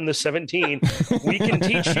never gotten the 17. We can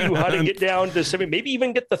teach you how to get down to 7, maybe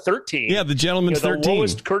even get the 13. Yeah, the gentleman's 13. The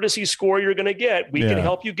lowest courtesy score you're going to get. We can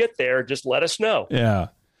help you get there. Just let us know. Yeah.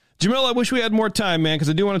 Jamil, I wish we had more time, man, because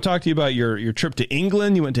I do want to talk to you about your trip to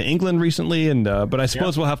England. You went to England recently, but I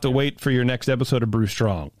suppose we'll have to wait for your next episode of Brew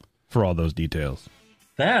Strong for all those details.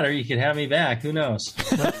 That, or you could have me back. Who knows?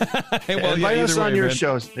 Well, invite us on your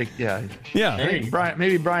shows. Yeah.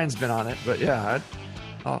 Maybe Brian's been on it, but yeah,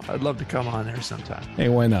 I'd love to come on there sometime. Hey,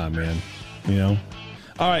 why not, man?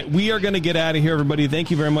 All right, we are going to get out of here, everybody.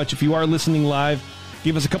 Thank you very much. If you are listening live,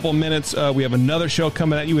 give us a couple of minutes. We have another show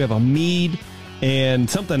coming at you. We have a mead and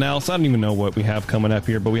something else. I don't even know what we have coming up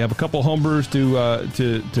here, but we have a couple homebrewers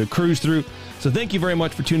to cruise through. So thank you very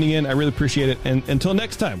much for tuning in. I really appreciate it. And until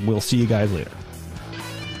next time, we'll see you guys later.